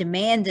is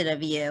demanded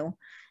of you.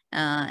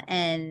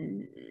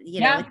 And,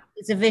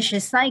 it's a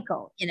vicious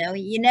cycle.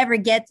 You never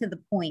get to the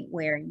point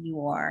where you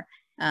are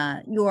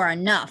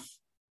enough,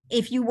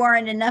 if you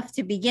weren't enough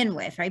to begin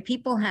with, right?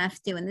 People have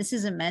to, and this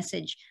is a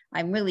message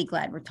I'm really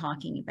glad we're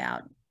talking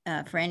about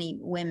for any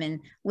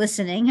women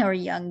listening or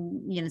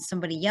young,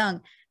 somebody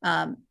young,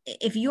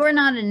 if you're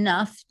not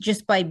enough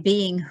just by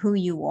being who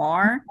you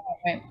are,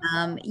 Right.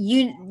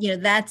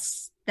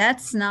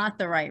 that's not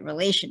the right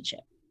relationship.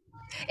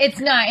 It's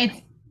not.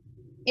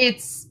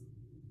 It's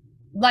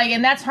like,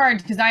 and that's hard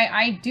because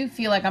I do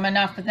feel like I'm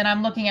enough, but then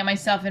I'm looking at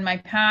myself in my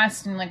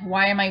past and like,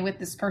 why am I with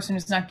this person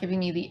who's not giving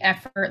me the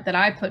effort that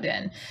I put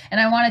in? And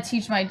I want to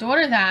teach my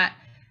daughter that,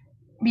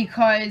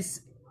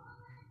 because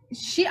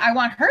I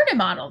want her to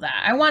model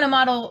that. I want to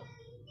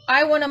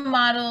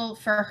model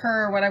for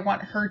her what I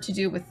want her to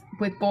do with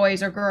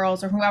boys or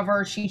girls or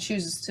whoever she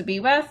chooses to be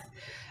with.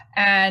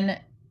 And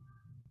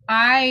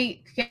I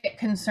get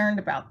concerned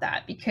about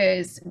that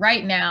because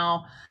right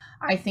now,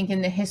 I think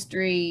in the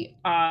history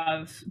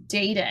of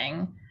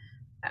dating,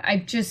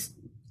 I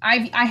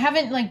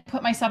haven't like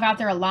put myself out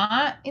there a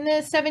lot in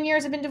the 7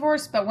 years I've been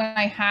divorced, but when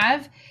I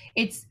have,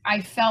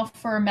 I fell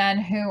for men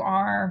who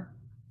are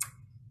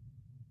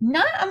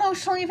not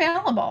emotionally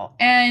available,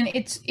 and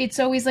it's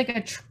always like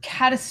a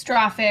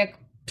catastrophic,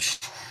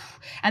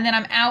 and then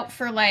I'm out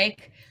for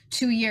like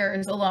 2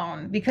 years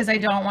alone because I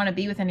don't want to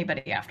be with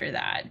anybody after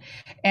that.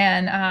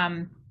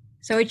 And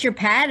so it's your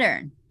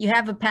pattern. You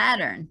have a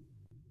pattern.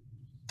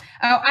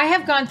 Oh, I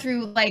have gone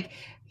through like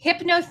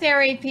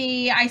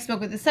hypnotherapy. I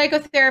spoke with a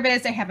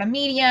psychotherapist. I have a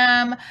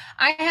medium.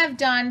 I have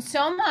done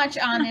so much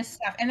on this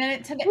stuff. And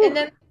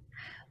then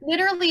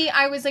literally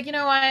I was like, you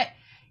know what?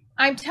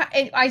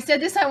 I said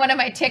this on one of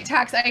my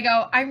TikToks. I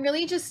go, I'm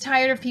really just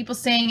tired of people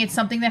saying it's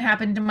something that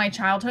happened in my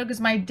childhood,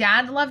 because my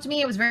dad loved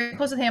me. It was very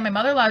close with him. My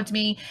mother loved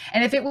me.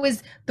 And if it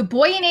was the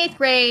boy in 8th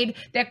grade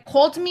that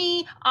called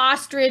me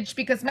ostrich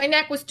because my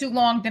neck was too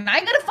long, then I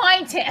gotta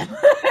find him.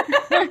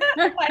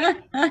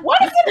 Like,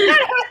 what is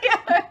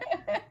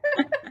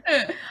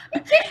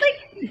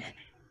it?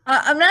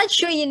 I'm not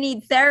sure you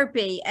need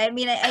therapy. I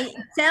mean, it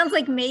sounds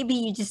like maybe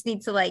you just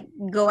need to like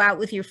go out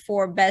with your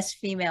 4 best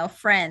female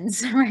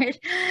friends, right?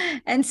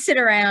 And sit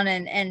around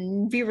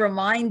and be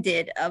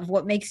reminded of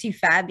what makes you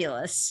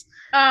fabulous.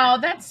 Oh,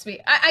 that's sweet.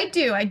 I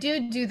do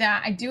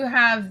that. I do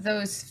have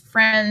those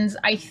friends.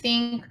 I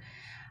think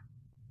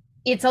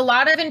it's a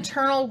lot of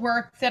internal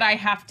work that I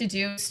have to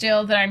do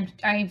still, that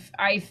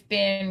I've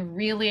been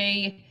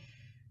really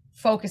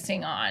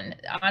focusing on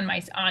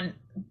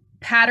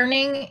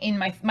patterning in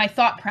my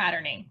thought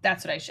patterning.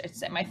 That's what I should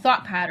say. My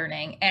thought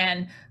patterning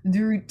and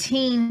the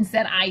routines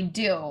that I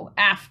do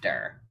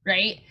after,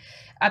 right?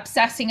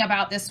 Obsessing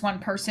about this one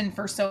person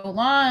for so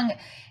long,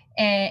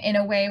 and in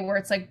a way where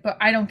it's like, but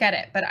I don't get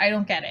it, but I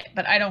don't get it,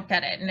 but I don't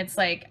get it. And it's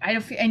like, I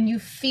don't feel, and you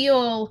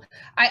feel,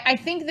 I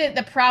think that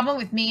the problem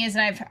with me is,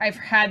 and I've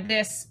had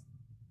this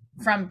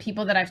from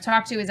people that I've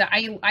talked to, is that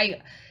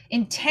I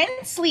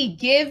intensely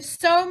give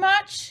so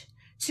much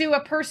to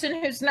a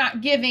person who's not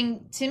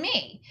giving to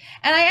me.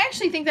 And I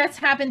actually think it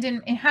happened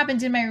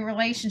in my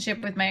relationship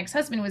with my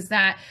ex-husband, was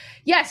that,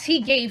 yes,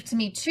 he gave to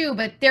me too,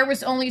 but there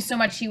was only so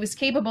much he was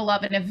capable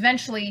of. And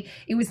eventually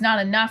it was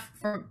not enough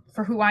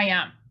for who I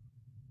am.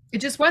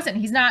 It just wasn't.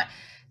 He's not.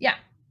 Yeah.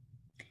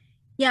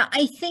 Yeah.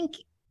 I think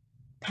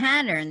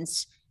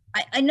patterns,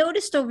 I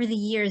noticed over the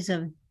years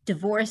of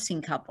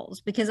divorcing couples,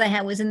 because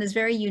I was in this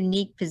very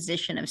unique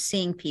position of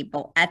seeing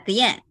people at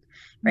the end.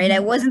 Right. I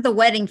wasn't the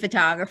wedding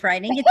photographer. I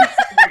didn't get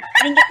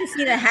to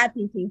see the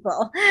happy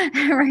people.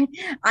 Right.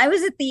 I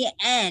was at the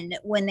end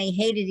when they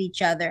hated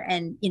each other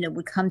and,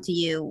 would come to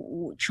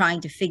you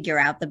trying to figure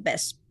out the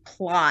best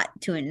plot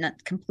to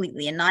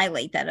completely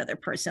annihilate that other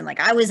person. Like,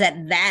 I was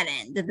at that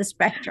end of the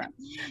spectrum.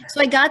 So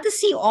I got to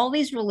see all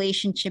these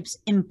relationships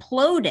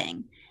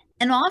imploding.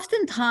 And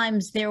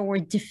oftentimes there were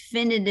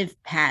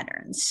definitive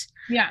patterns.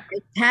 Yeah.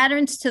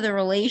 Patterns to the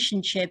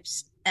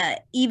relationships,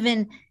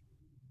 even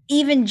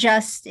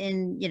just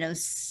in,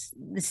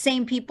 the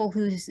same people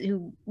who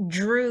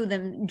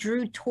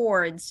drew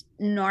towards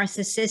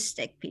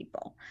narcissistic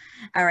people.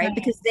 All right.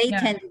 Because they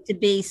tended to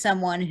be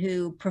someone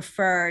who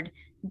preferred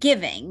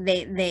giving.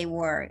 They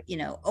were,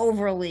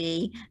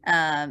 overly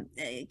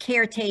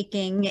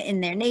caretaking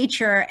in their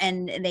nature,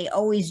 and they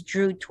always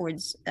drew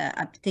towards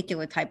a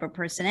particular type of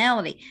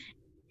personality.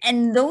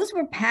 And those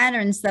were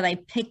patterns that I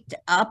picked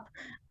up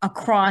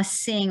across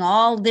seeing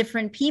all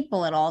different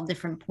people at all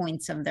different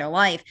points of their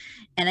life.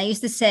 And I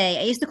used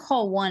to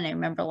call one, I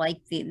remember,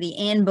 like the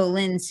Anne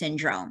Boleyn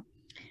syndrome,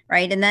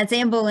 right? And that's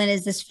Anne Boleyn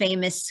is this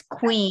famous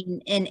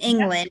queen in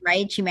England,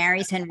 right? She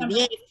marries Henry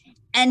VIII.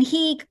 And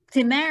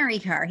to marry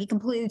her, he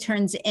completely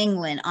turns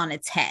England on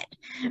its head,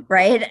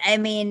 right? I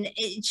mean,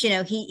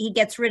 he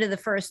gets rid of the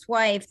first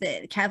wife.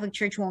 The Catholic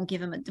Church won't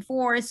give him a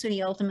divorce, so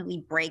he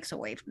ultimately breaks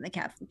away from the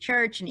Catholic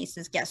Church, and he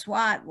says, guess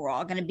what? We're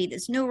all going to be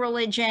this new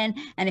religion,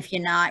 and if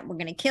you're not, we're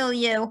going to kill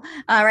you.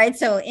 All right,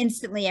 so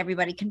instantly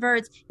everybody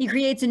converts. He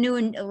creates a new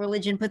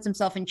religion, puts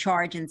himself in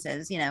charge, and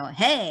says,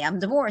 hey, I'm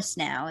divorced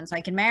now, and so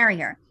I can marry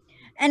her.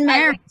 And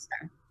marries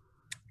her,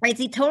 right?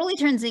 So he totally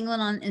turns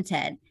England on its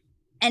head.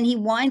 And he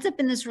winds up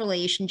in this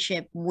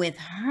relationship with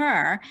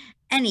her.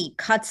 and he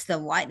cuts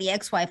the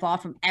ex-wife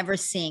off from ever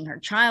seeing her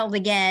child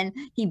again.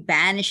 He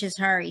banishes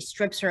her. He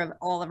strips her of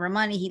all of her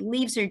money. He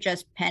leaves her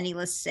just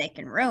penniless, sick,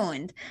 and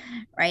ruined,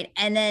 right?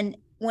 And then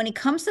when it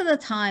comes to the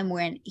time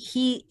when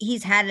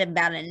he's had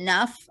about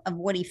enough of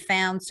what he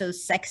found so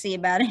sexy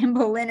about Anne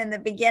Boleyn in the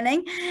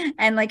beginning,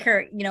 and like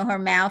her, her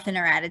mouth and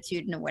her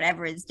attitude and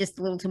whatever is just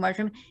a little too much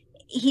for him,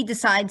 he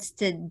decides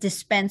to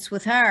dispense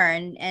with her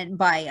and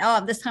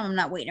by, this time I'm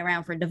not waiting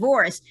around for a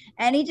divorce.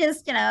 And he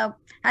just,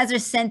 has her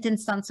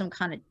sentenced on some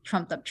kind of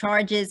trumped up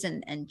charges,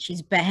 and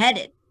she's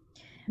beheaded.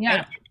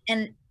 Yeah.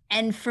 Right?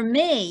 And for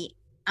me,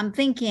 I'm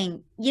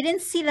thinking, you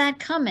didn't see that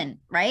coming,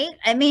 right?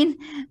 I mean,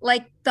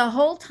 like the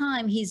whole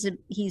time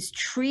he's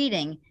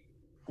treating,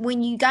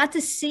 when you got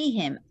to see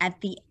him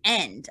at the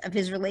end of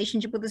his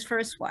relationship with his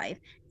first wife,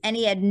 and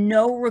he had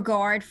no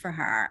regard for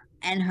her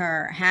and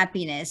her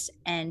happiness,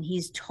 and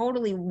he's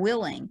totally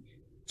willing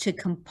to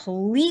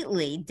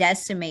completely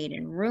decimate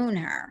and ruin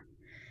her.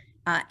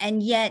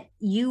 And yet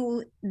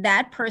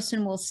that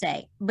person will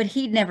say, but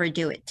he'd never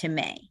do it to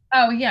me.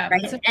 Oh yeah.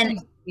 Right. And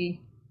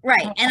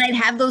right. And I'd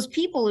have those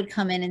people who'd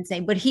come in and say,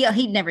 but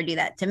he'd never do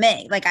that to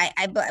me. Like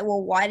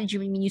well, why did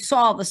you, I mean, you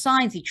saw all the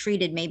signs. He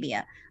treated maybe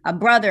a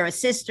brother, a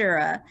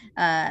sister,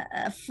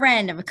 a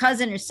friend, or a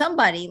cousin, or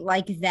somebody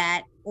like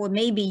that. Or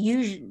maybe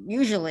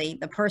usually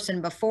the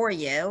person before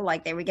you,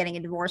 like they were getting a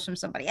divorce from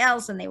somebody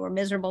else and they were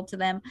miserable to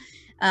them.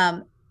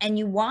 And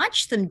you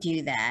watch them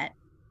do that.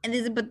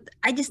 But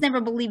I just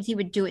never believed he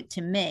would do it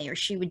to me, or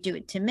she would do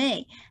it to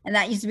me. And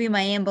that used to be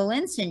my Anne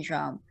Boleyn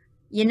syndrome.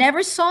 You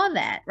never saw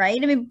that,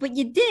 right? I mean, but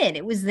you did.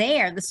 It was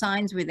there. The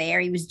signs were there.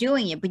 He was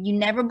doing it, but you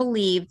never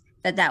believed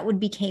that would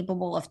be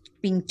capable of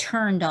being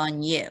turned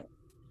on you.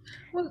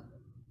 Well,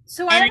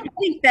 I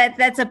think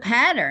that's a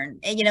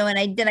pattern, and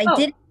I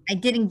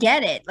didn't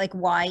get it. Like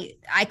why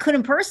I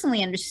couldn't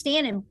personally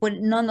understand it, but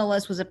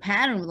nonetheless was a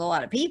pattern with a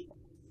lot of people.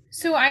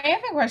 So I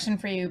have a question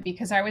for you,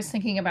 because I was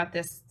thinking about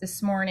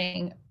this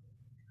morning.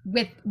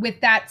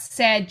 With that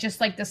said, just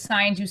like the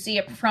signs you see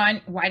up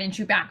front, why didn't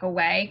you back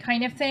away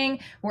kind of thing,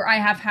 where I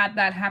have had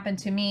that happen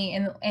to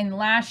me. And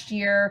last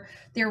year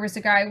there was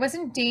a guy, I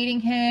wasn't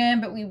dating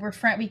him, but we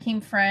became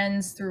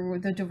friends through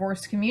the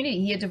divorce community.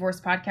 He had divorce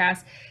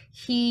podcast.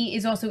 He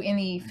is also in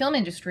the film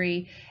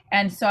industry.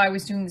 And so I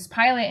was doing this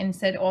pilot and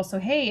said also,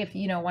 hey, if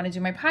you want to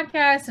do my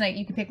podcast and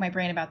you can pick my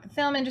brain about the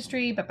film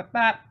industry, blah, blah,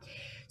 blah.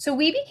 So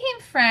we became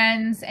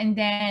friends. And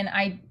then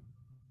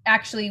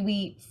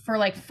we for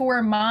like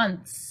 4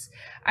 months,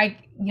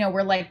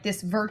 we're like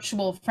this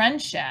virtual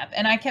friendship.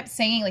 And I kept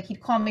saying, like,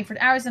 he'd call me for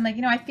hours. I'm like,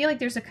 I feel like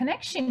there's a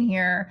connection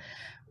here.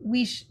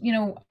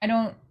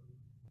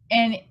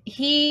 And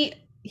he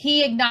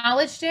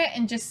acknowledged it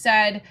and just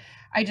said,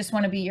 I just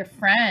want to be your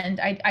friend.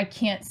 I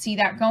can't see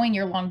that going.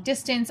 You're long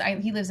distance.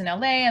 He lives in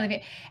LA.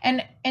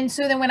 And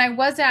so then when I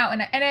was out,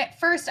 and at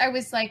first I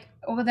was like,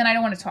 oh, well, then I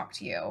don't want to talk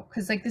to you,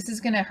 because like this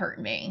is going to hurt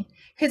me.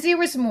 Because there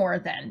was more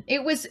then.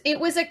 It was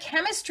a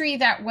chemistry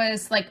that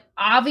was like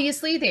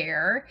obviously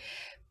there,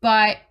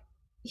 but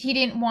he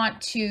didn't want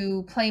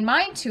to play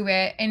mind to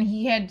it. And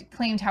he had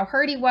claimed how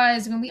hurt he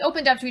was when we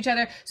opened up to each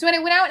other. So when I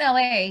went out in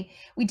LA,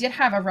 we did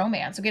have a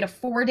romance. We had a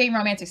 4-day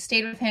romance. I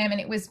stayed with him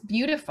and it was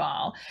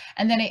beautiful.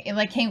 And then it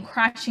like came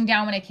crashing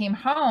down when I came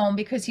home,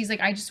 because he's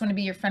like, I just want to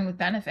be your friend with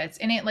benefits.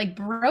 And it like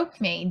broke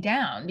me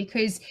down,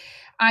 because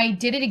I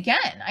did it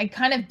again. I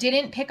kind of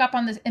didn't pick up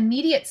on the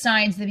immediate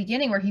signs in the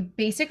beginning, where he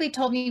basically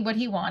told me what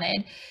he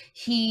wanted.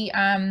 He,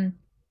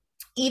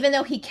 even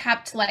though he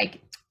kept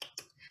like,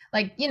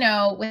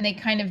 when they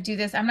kind of do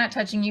this, I'm not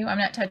touching you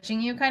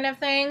kind of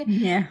thing.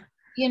 Yeah.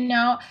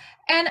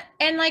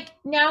 And like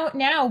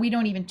now we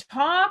don't even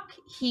talk.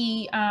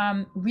 He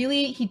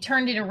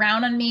turned it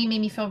around on me,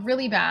 made me feel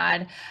really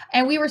bad.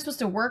 And we were supposed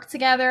to work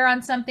together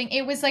on something.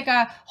 It was like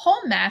a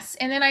whole mess.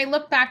 And then I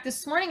looked back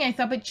this morning, I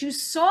thought, but you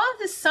saw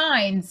the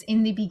signs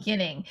in the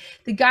beginning.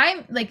 The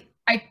guy, like,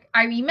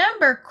 I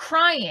remember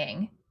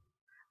crying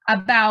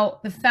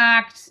about the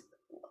fact,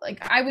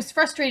 like, I was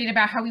frustrated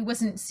about how he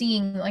wasn't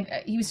seeing, like,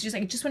 he was just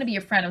like, I just want to be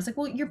your friend. I was like,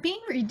 well, you're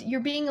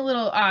being a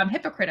little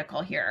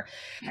hypocritical here.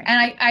 Right.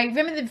 And I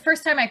remember the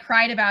first time I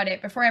cried about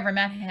it before I ever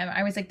met him,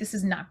 I was like, this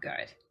is not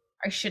good.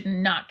 I should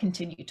not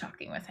continue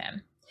talking with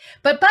him.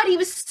 But he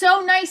was so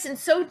nice and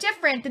so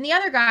different than the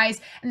other guys.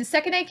 And the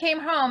second I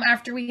came home,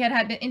 after we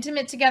had been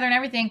intimate together and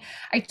everything,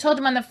 I told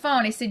him on the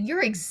phone, I said,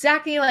 you're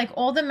exactly like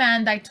all the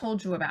men that I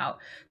told you about.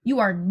 You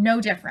are no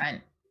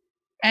different.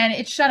 And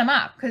it shut him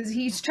up, because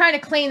he's trying to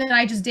claim that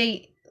I just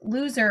date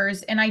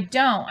losers, and I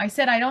don't. I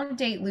said, I don't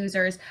date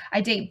losers.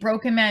 I date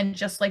broken men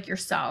just like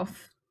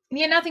yourself. And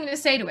he had nothing to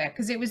say to it,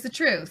 because it was the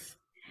truth.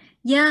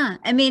 Yeah.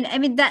 I mean,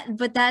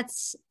 but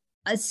that's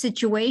a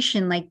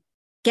situation like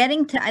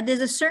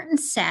there's a certain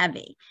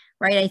savvy,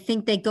 right? I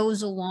think that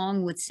goes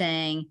along with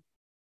saying,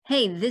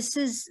 hey,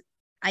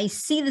 I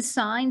see the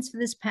signs for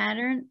this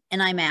pattern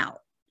and I'm out.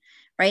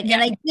 Right.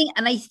 Yeah.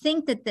 And I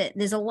think that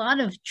there's a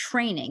lot of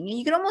training.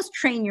 You can almost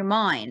train your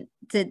mind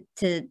to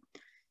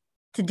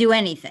to do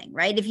anything,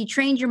 right? If you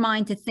trained your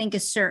mind to think a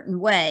certain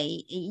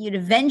way, you'd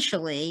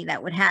eventually,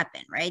 that would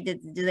happen, right?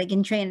 They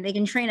can train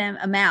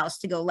a mouse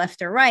to go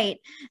left or right.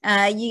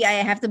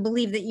 I have to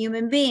believe that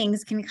human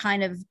beings can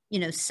kind of,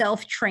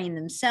 self-train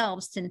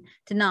themselves to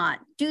not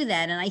do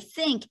that. And I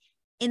think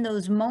in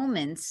those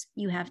moments,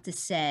 you have to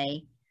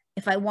say,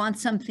 if I want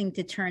something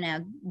to turn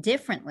out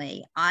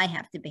differently, I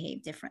have to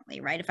behave differently,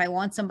 right? If I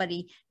want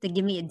somebody to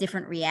give me a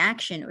different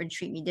reaction or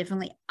treat me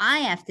differently, I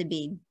have to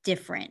be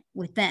different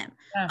with them.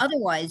 Yeah.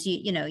 Otherwise,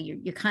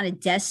 you're kind of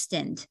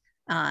destined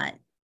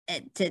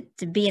to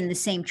be in the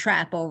same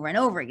trap over and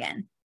over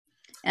again.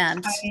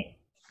 I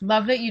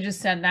love that you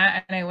just said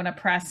that, and I want to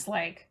press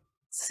like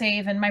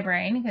save in my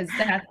brain, because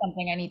that's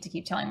something I need to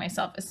keep telling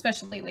myself,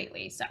 especially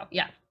lately. So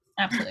yeah,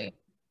 absolutely,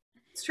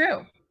 it's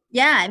true.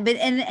 Yeah, but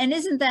and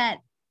isn't that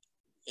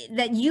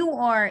you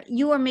are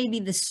maybe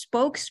the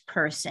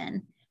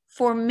spokesperson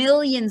for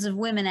millions of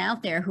women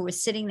out there who are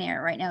sitting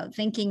there right now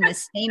thinking the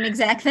same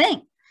exact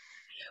thing.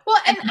 Well,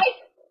 and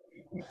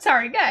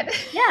sorry, good.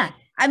 Yeah.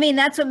 I mean,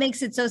 that's what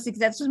makes it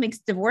that's what makes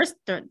Divorce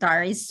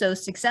Diaries so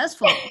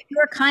successful.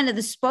 You're kind of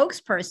the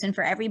spokesperson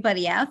for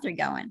everybody out there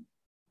going,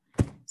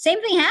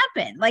 same thing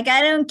happened. Like,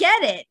 I don't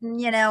get it.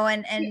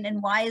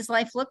 And why does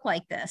life look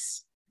like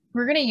this?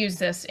 We're going to use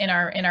this in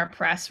our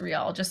press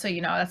reel, just so you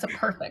know. That's a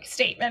perfect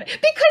statement,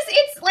 because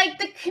it's like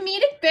the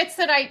comedic bits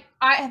that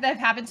that have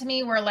happened to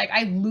me where like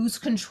I lose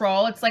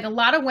control. It's like a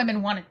lot of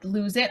women want to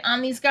lose it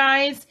on these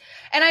guys.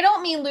 And I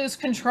don't mean lose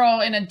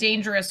control in a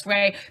dangerous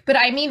way, but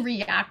I mean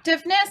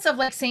reactiveness of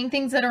like saying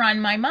things that are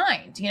on my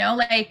mind,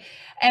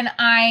 and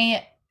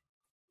I,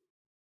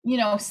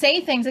 say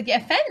things that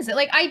get offends it.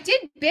 Like, I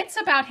did bits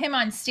about him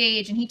on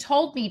stage and he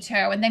told me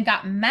to, and then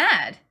got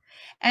mad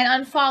and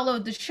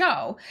unfollowed the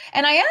show.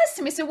 And I asked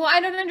him, I said, well,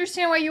 I don't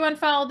understand why you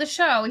unfollowed the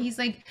show. And he's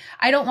like,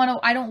 I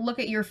don't look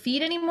at your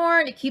feed anymore.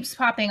 And it keeps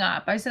popping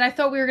up. I said, I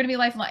thought we were going to be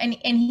lifelong.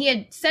 And he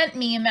had sent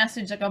me a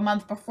message like a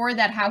month before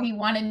that, how he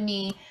wanted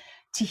me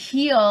to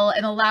heal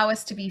and allow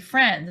us to be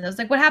friends. And I was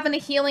like, what happened to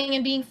healing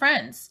and being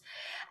friends?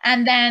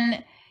 And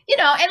then,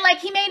 and like,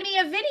 he made me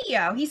a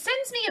video. He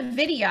sends me a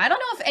video. I don't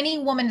know if any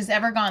woman has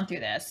ever gone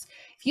through this.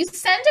 If you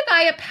send a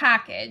guy a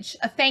package,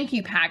 a thank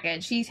you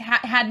package, he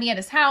had me at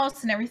his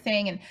house and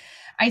everything, and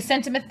I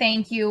sent him a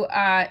thank you,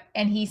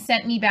 and he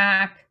sent me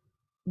back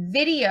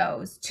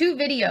two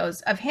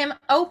videos of him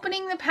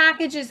opening the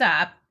packages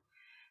up,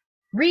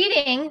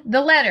 reading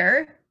the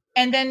letter,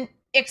 and then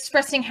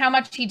expressing how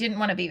much he didn't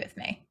want to be with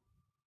me.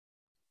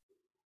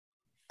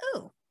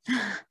 Oh,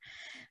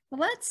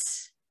 well,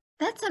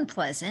 that's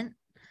unpleasant.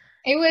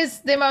 It was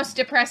the most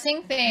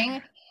depressing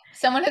thing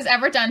someone has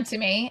ever done to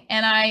me,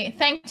 and I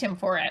thanked him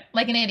for it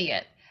like an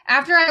idiot.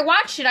 After I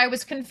watched it, I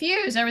was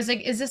confused. I was like,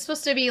 is this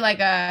supposed to be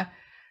like I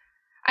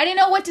didn't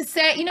know what to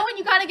say. When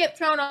you gotta get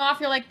thrown off,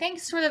 you're like,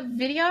 thanks for the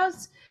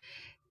videos.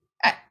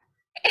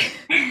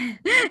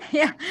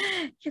 Yeah,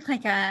 you're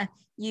like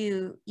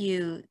you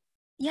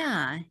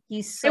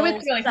so it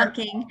was really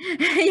sucking.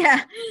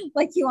 Yeah,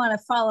 like you want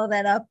to follow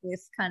that up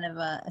with kind of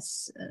a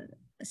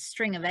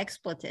string of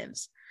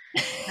expletives.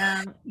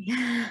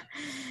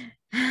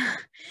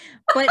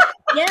 But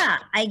yeah,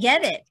 I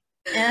get it.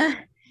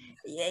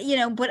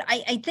 But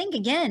I think,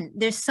 again,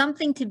 there's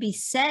something to be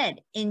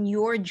said in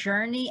your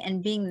journey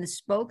and being the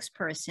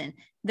spokesperson.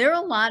 There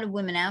are a lot of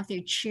women out there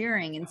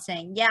cheering and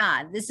saying,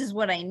 yeah, this is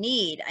what I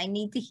need. I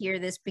need to hear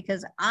this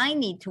because I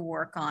need to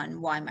work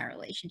on why my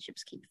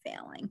relationships keep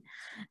failing,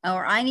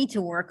 or I need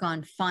to work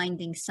on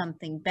finding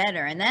something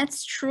better. And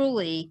that's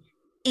truly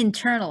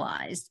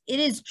internalized. It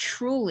is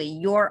truly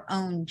your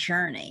own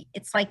journey.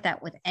 It's like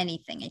that with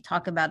anything. I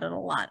talk about it a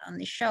lot on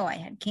the show. I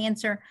had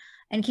cancer,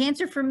 and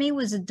cancer for me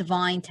was a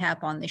divine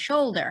tap on the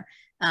shoulder.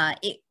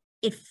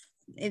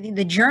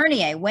 The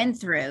journey I went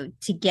through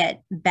to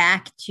get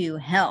back to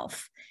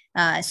health,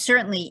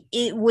 certainly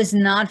it was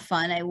not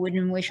fun. I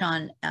wouldn't wish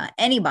on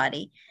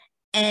anybody.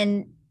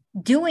 And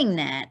doing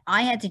that,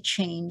 I had to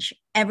change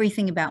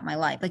everything about my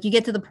life. Like, you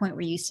get to the point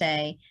where you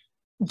say,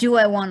 do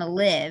I want to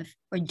live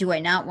or do I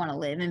not want to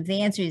live? And if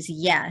the answer is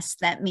yes,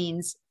 that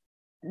means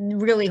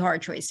really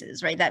hard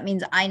choices, right? That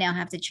means I now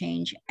have to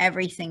change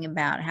everything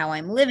about how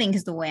I'm living,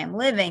 because the way I'm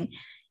living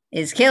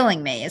is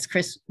killing me, as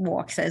Chris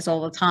Walk says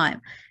all the time.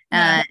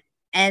 Yeah.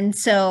 And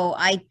so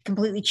I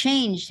completely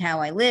changed how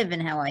I live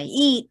and how I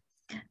eat,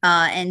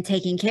 and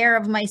taking care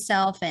of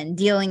myself and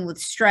dealing with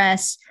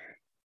stress.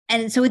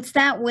 And so it's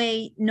that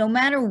way, no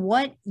matter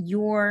what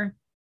your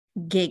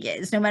gig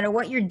is, no matter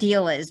what your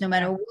deal is, no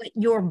matter what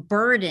your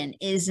burden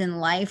is in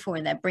life,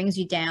 or that brings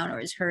you down or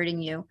is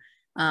hurting you,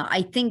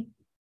 I think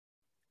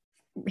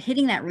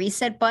hitting that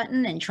reset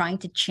button and trying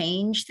to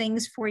change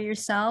things for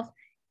yourself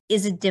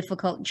is a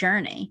difficult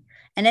journey.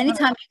 And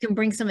anytime you can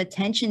bring some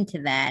attention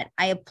to that,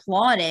 I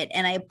applaud it.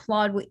 And I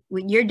applaud what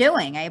you're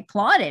doing. I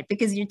applaud it,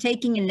 because you're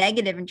taking a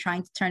negative and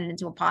trying to turn it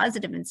into a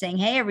positive and saying,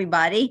 hey,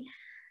 everybody,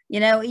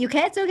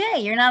 it's okay.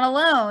 You're not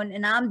alone.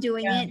 And I'm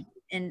doing it.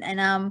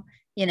 And I'm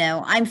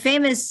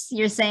famous.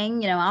 You're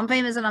saying, I'm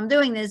famous and I'm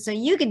doing this, so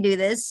you can do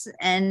this,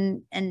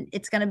 and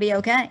it's going to be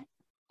okay.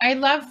 I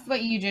love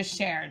what you just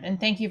shared, and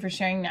thank you for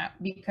sharing that,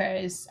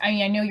 because I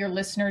mean, I know your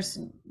listeners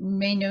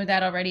may know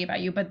that already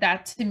about you, but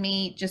that to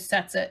me just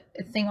sets a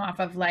thing off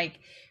of like,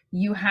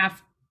 you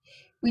have,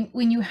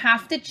 when you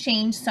have to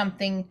change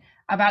something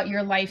about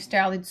your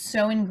lifestyle, it's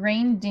so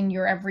ingrained in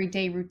your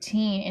everyday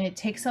routine and it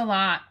takes a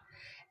lot,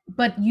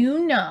 but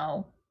you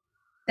know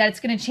that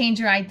it's going to change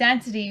your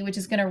identity, which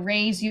is going to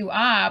raise you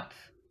up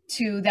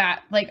to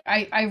that. Like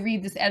I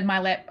read this Ed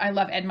Mylett. I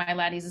love Ed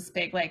Mylett. He's this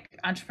big like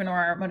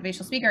entrepreneur,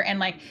 motivational speaker. And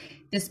like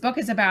this book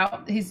is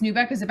about, his new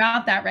book is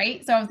about that,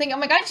 right? So I'm thinking, oh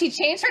my God, she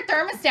changed her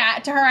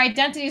thermostat to her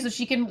identity so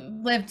she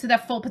can live to the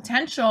full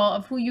potential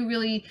of who you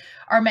really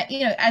are,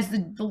 you know, as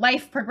the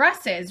life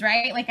progresses,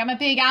 right? Like I'm a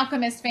big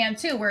Alchemist fan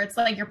too, where it's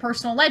like your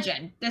personal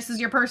legend. This is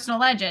your personal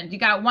legend. You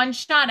got one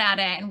shot at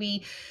it. And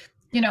we,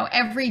 you know,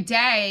 every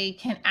day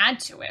can add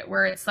to it,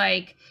 where it's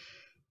like,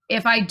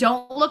 if I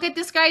don't look at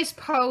this guy's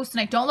post and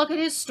I don't look at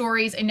his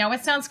stories, I know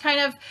it sounds kind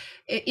of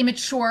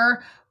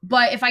immature,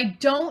 but if I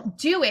don't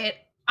do it,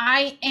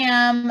 I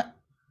am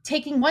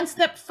taking one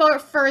step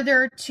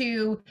further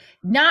to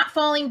not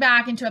falling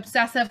back into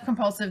obsessive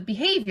compulsive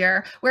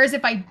behavior. Whereas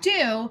if I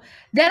do,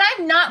 then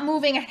I'm not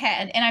moving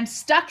ahead and I'm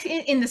stuck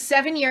in the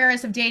 7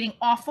 years of dating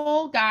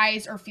awful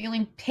guys or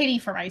feeling pity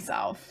for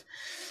myself.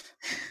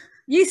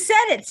 You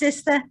said it,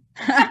 sister.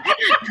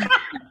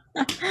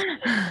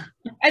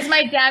 As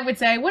my dad would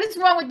say, what is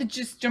wrong with the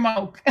just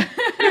jamoke?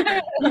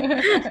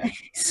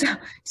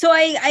 So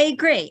I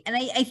agree. And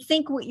I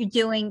think what you're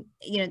doing,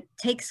 you know,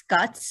 takes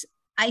guts.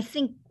 I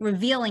think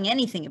revealing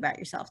anything about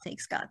yourself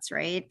takes guts,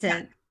 right?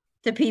 To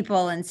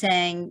people and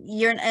saying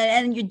you're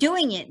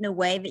doing it in a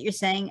way that you're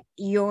saying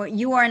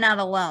you are not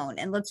alone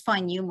and let's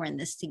find humor in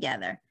this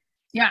together.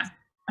 Yeah.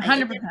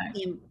 100%.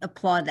 I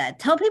applaud that.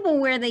 Tell people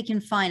where they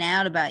can find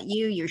out about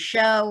you, your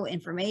show,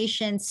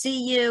 information,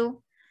 see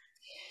you.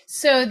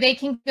 So they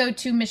can go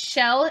to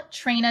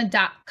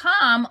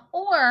michelletraina.com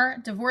or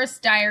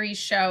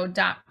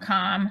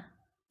divorcediarieshow.com.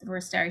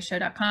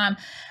 divorcediarieshow.com.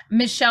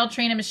 Michelle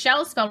Traina,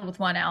 Michelle spelled with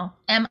one L,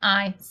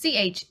 Michele,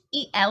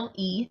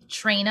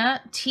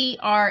 Traina,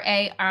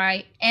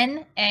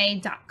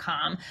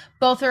 TRAINA.com.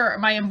 Both are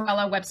my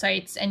umbrella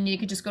websites, and you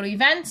could just go to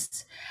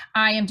events.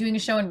 I am doing a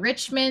show in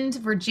Richmond,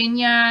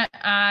 Virginia,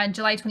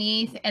 July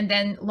 28th, and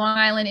then Long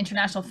Island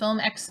International Film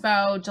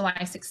Expo, July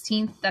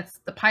 16th. That's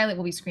the pilot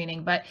we'll be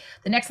screening, but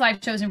the next live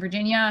show is in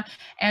Virginia,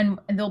 and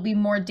there'll be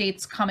more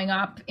dates coming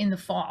up in the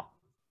fall.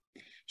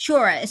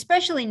 Sure,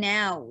 especially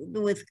now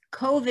with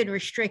COVID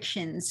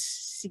restrictions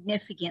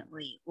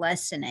significantly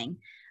lessening.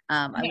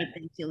 I would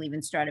think you'll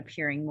even start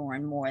appearing more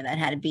and more. That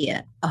had to be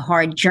a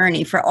hard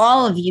journey for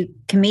all of you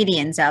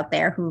comedians out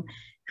there who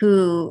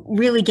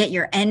really get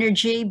your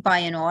energy by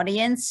an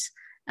audience.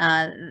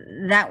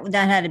 That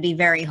had to be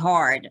very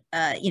hard,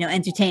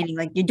 entertaining.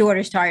 Like your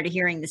daughter's tired of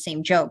hearing the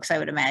same jokes, I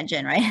would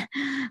imagine, right?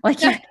 Like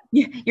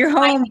you're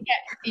home.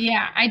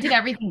 I did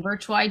everything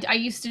virtual. I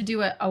used to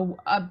do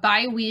a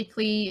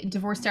bi-weekly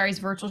Divorce Diaries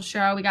virtual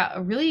show. We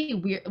got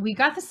we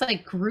got this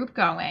like group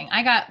going.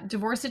 I got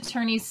divorce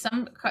attorneys,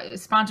 some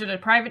sponsored a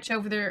private show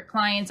for their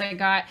clients.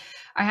 I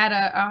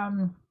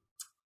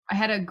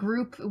had a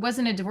group. It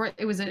wasn't a divorce.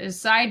 It was a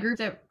side group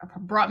that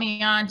brought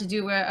me on to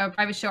do a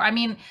private show. I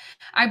mean,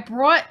 I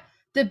brought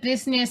the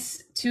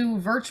business to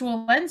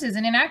virtual lenses,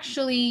 and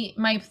actually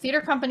my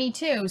theater company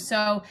too.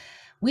 So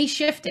we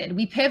shifted,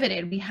 we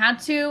pivoted. We had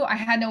to. I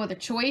had no other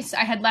choice.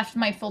 I had left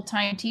my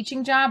full-time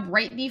teaching job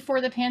right before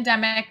the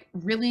pandemic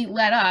really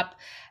let up,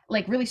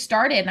 like really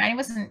started.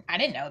 And I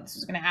didn't know this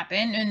was going to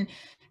happen. And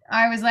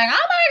I was like,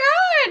 oh my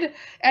God.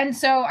 And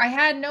so I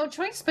had no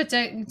choice but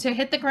to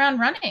hit the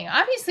ground running.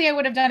 Obviously I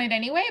would have done it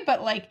anyway,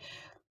 but like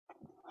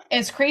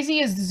as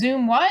crazy as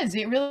Zoom was,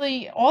 it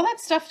really, all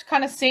that stuff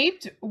kind of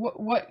saved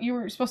what you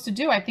were supposed to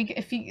do. I think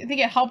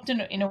it helped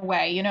in a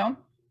way, you know?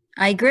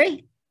 I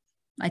agree.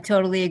 I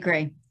totally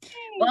agree.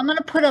 Well, I'm going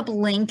to put up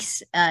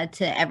links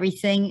to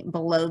everything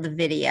below the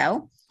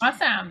video.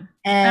 Awesome.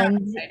 And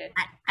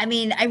I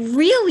mean, I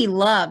really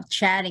love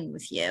chatting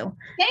with you.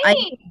 Thanks.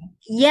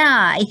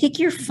 I think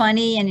you're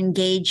funny and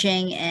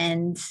engaging,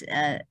 and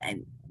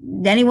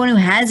anyone who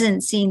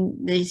hasn't seen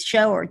the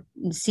show or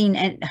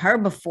seen her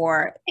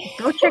before,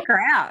 go check her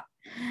out.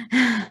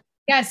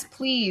 Yes,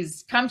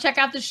 please come check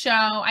out the show.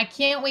 I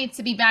can't wait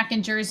to be back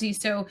in Jersey.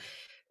 So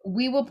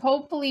we will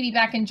hopefully be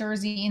back in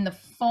Jersey in the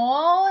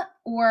fall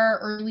or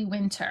early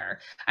winter.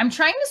 I'm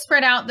trying to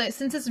spread out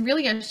since it's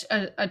really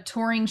a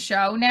touring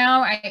show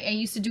now. I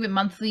used to do it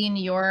monthly in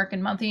New York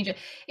and monthly.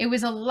 It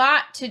was a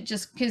lot to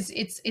just because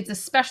it's a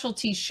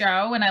specialty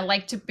show, and I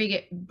like to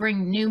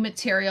bring new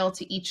material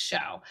to each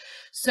show.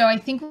 So I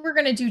think we're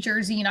going to do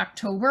Jersey in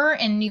October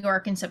and New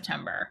York in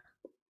September.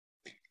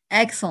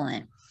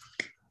 Excellent.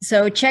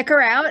 So check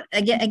her out.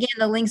 Again,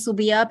 the links will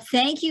be up.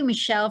 Thank you,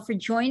 Michelle, for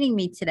joining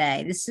me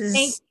today. This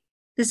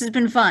has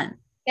been fun.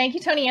 Thank you,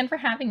 Tony Ann, for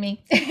having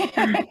me.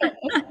 And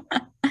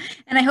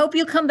I hope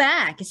you'll come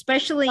back,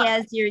 especially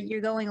as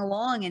you're going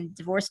along and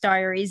Divorce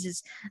Diaries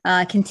is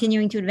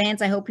continuing to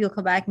advance. I hope you'll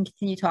come back and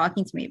continue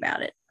talking to me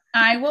about it.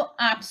 I will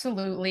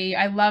absolutely.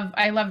 I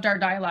loved our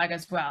dialogue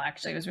as well.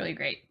 Actually, it was really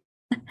great.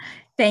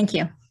 Thank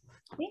you.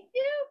 Thank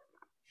you.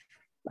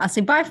 I'll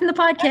say bye from the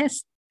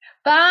podcast.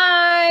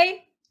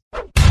 Bye.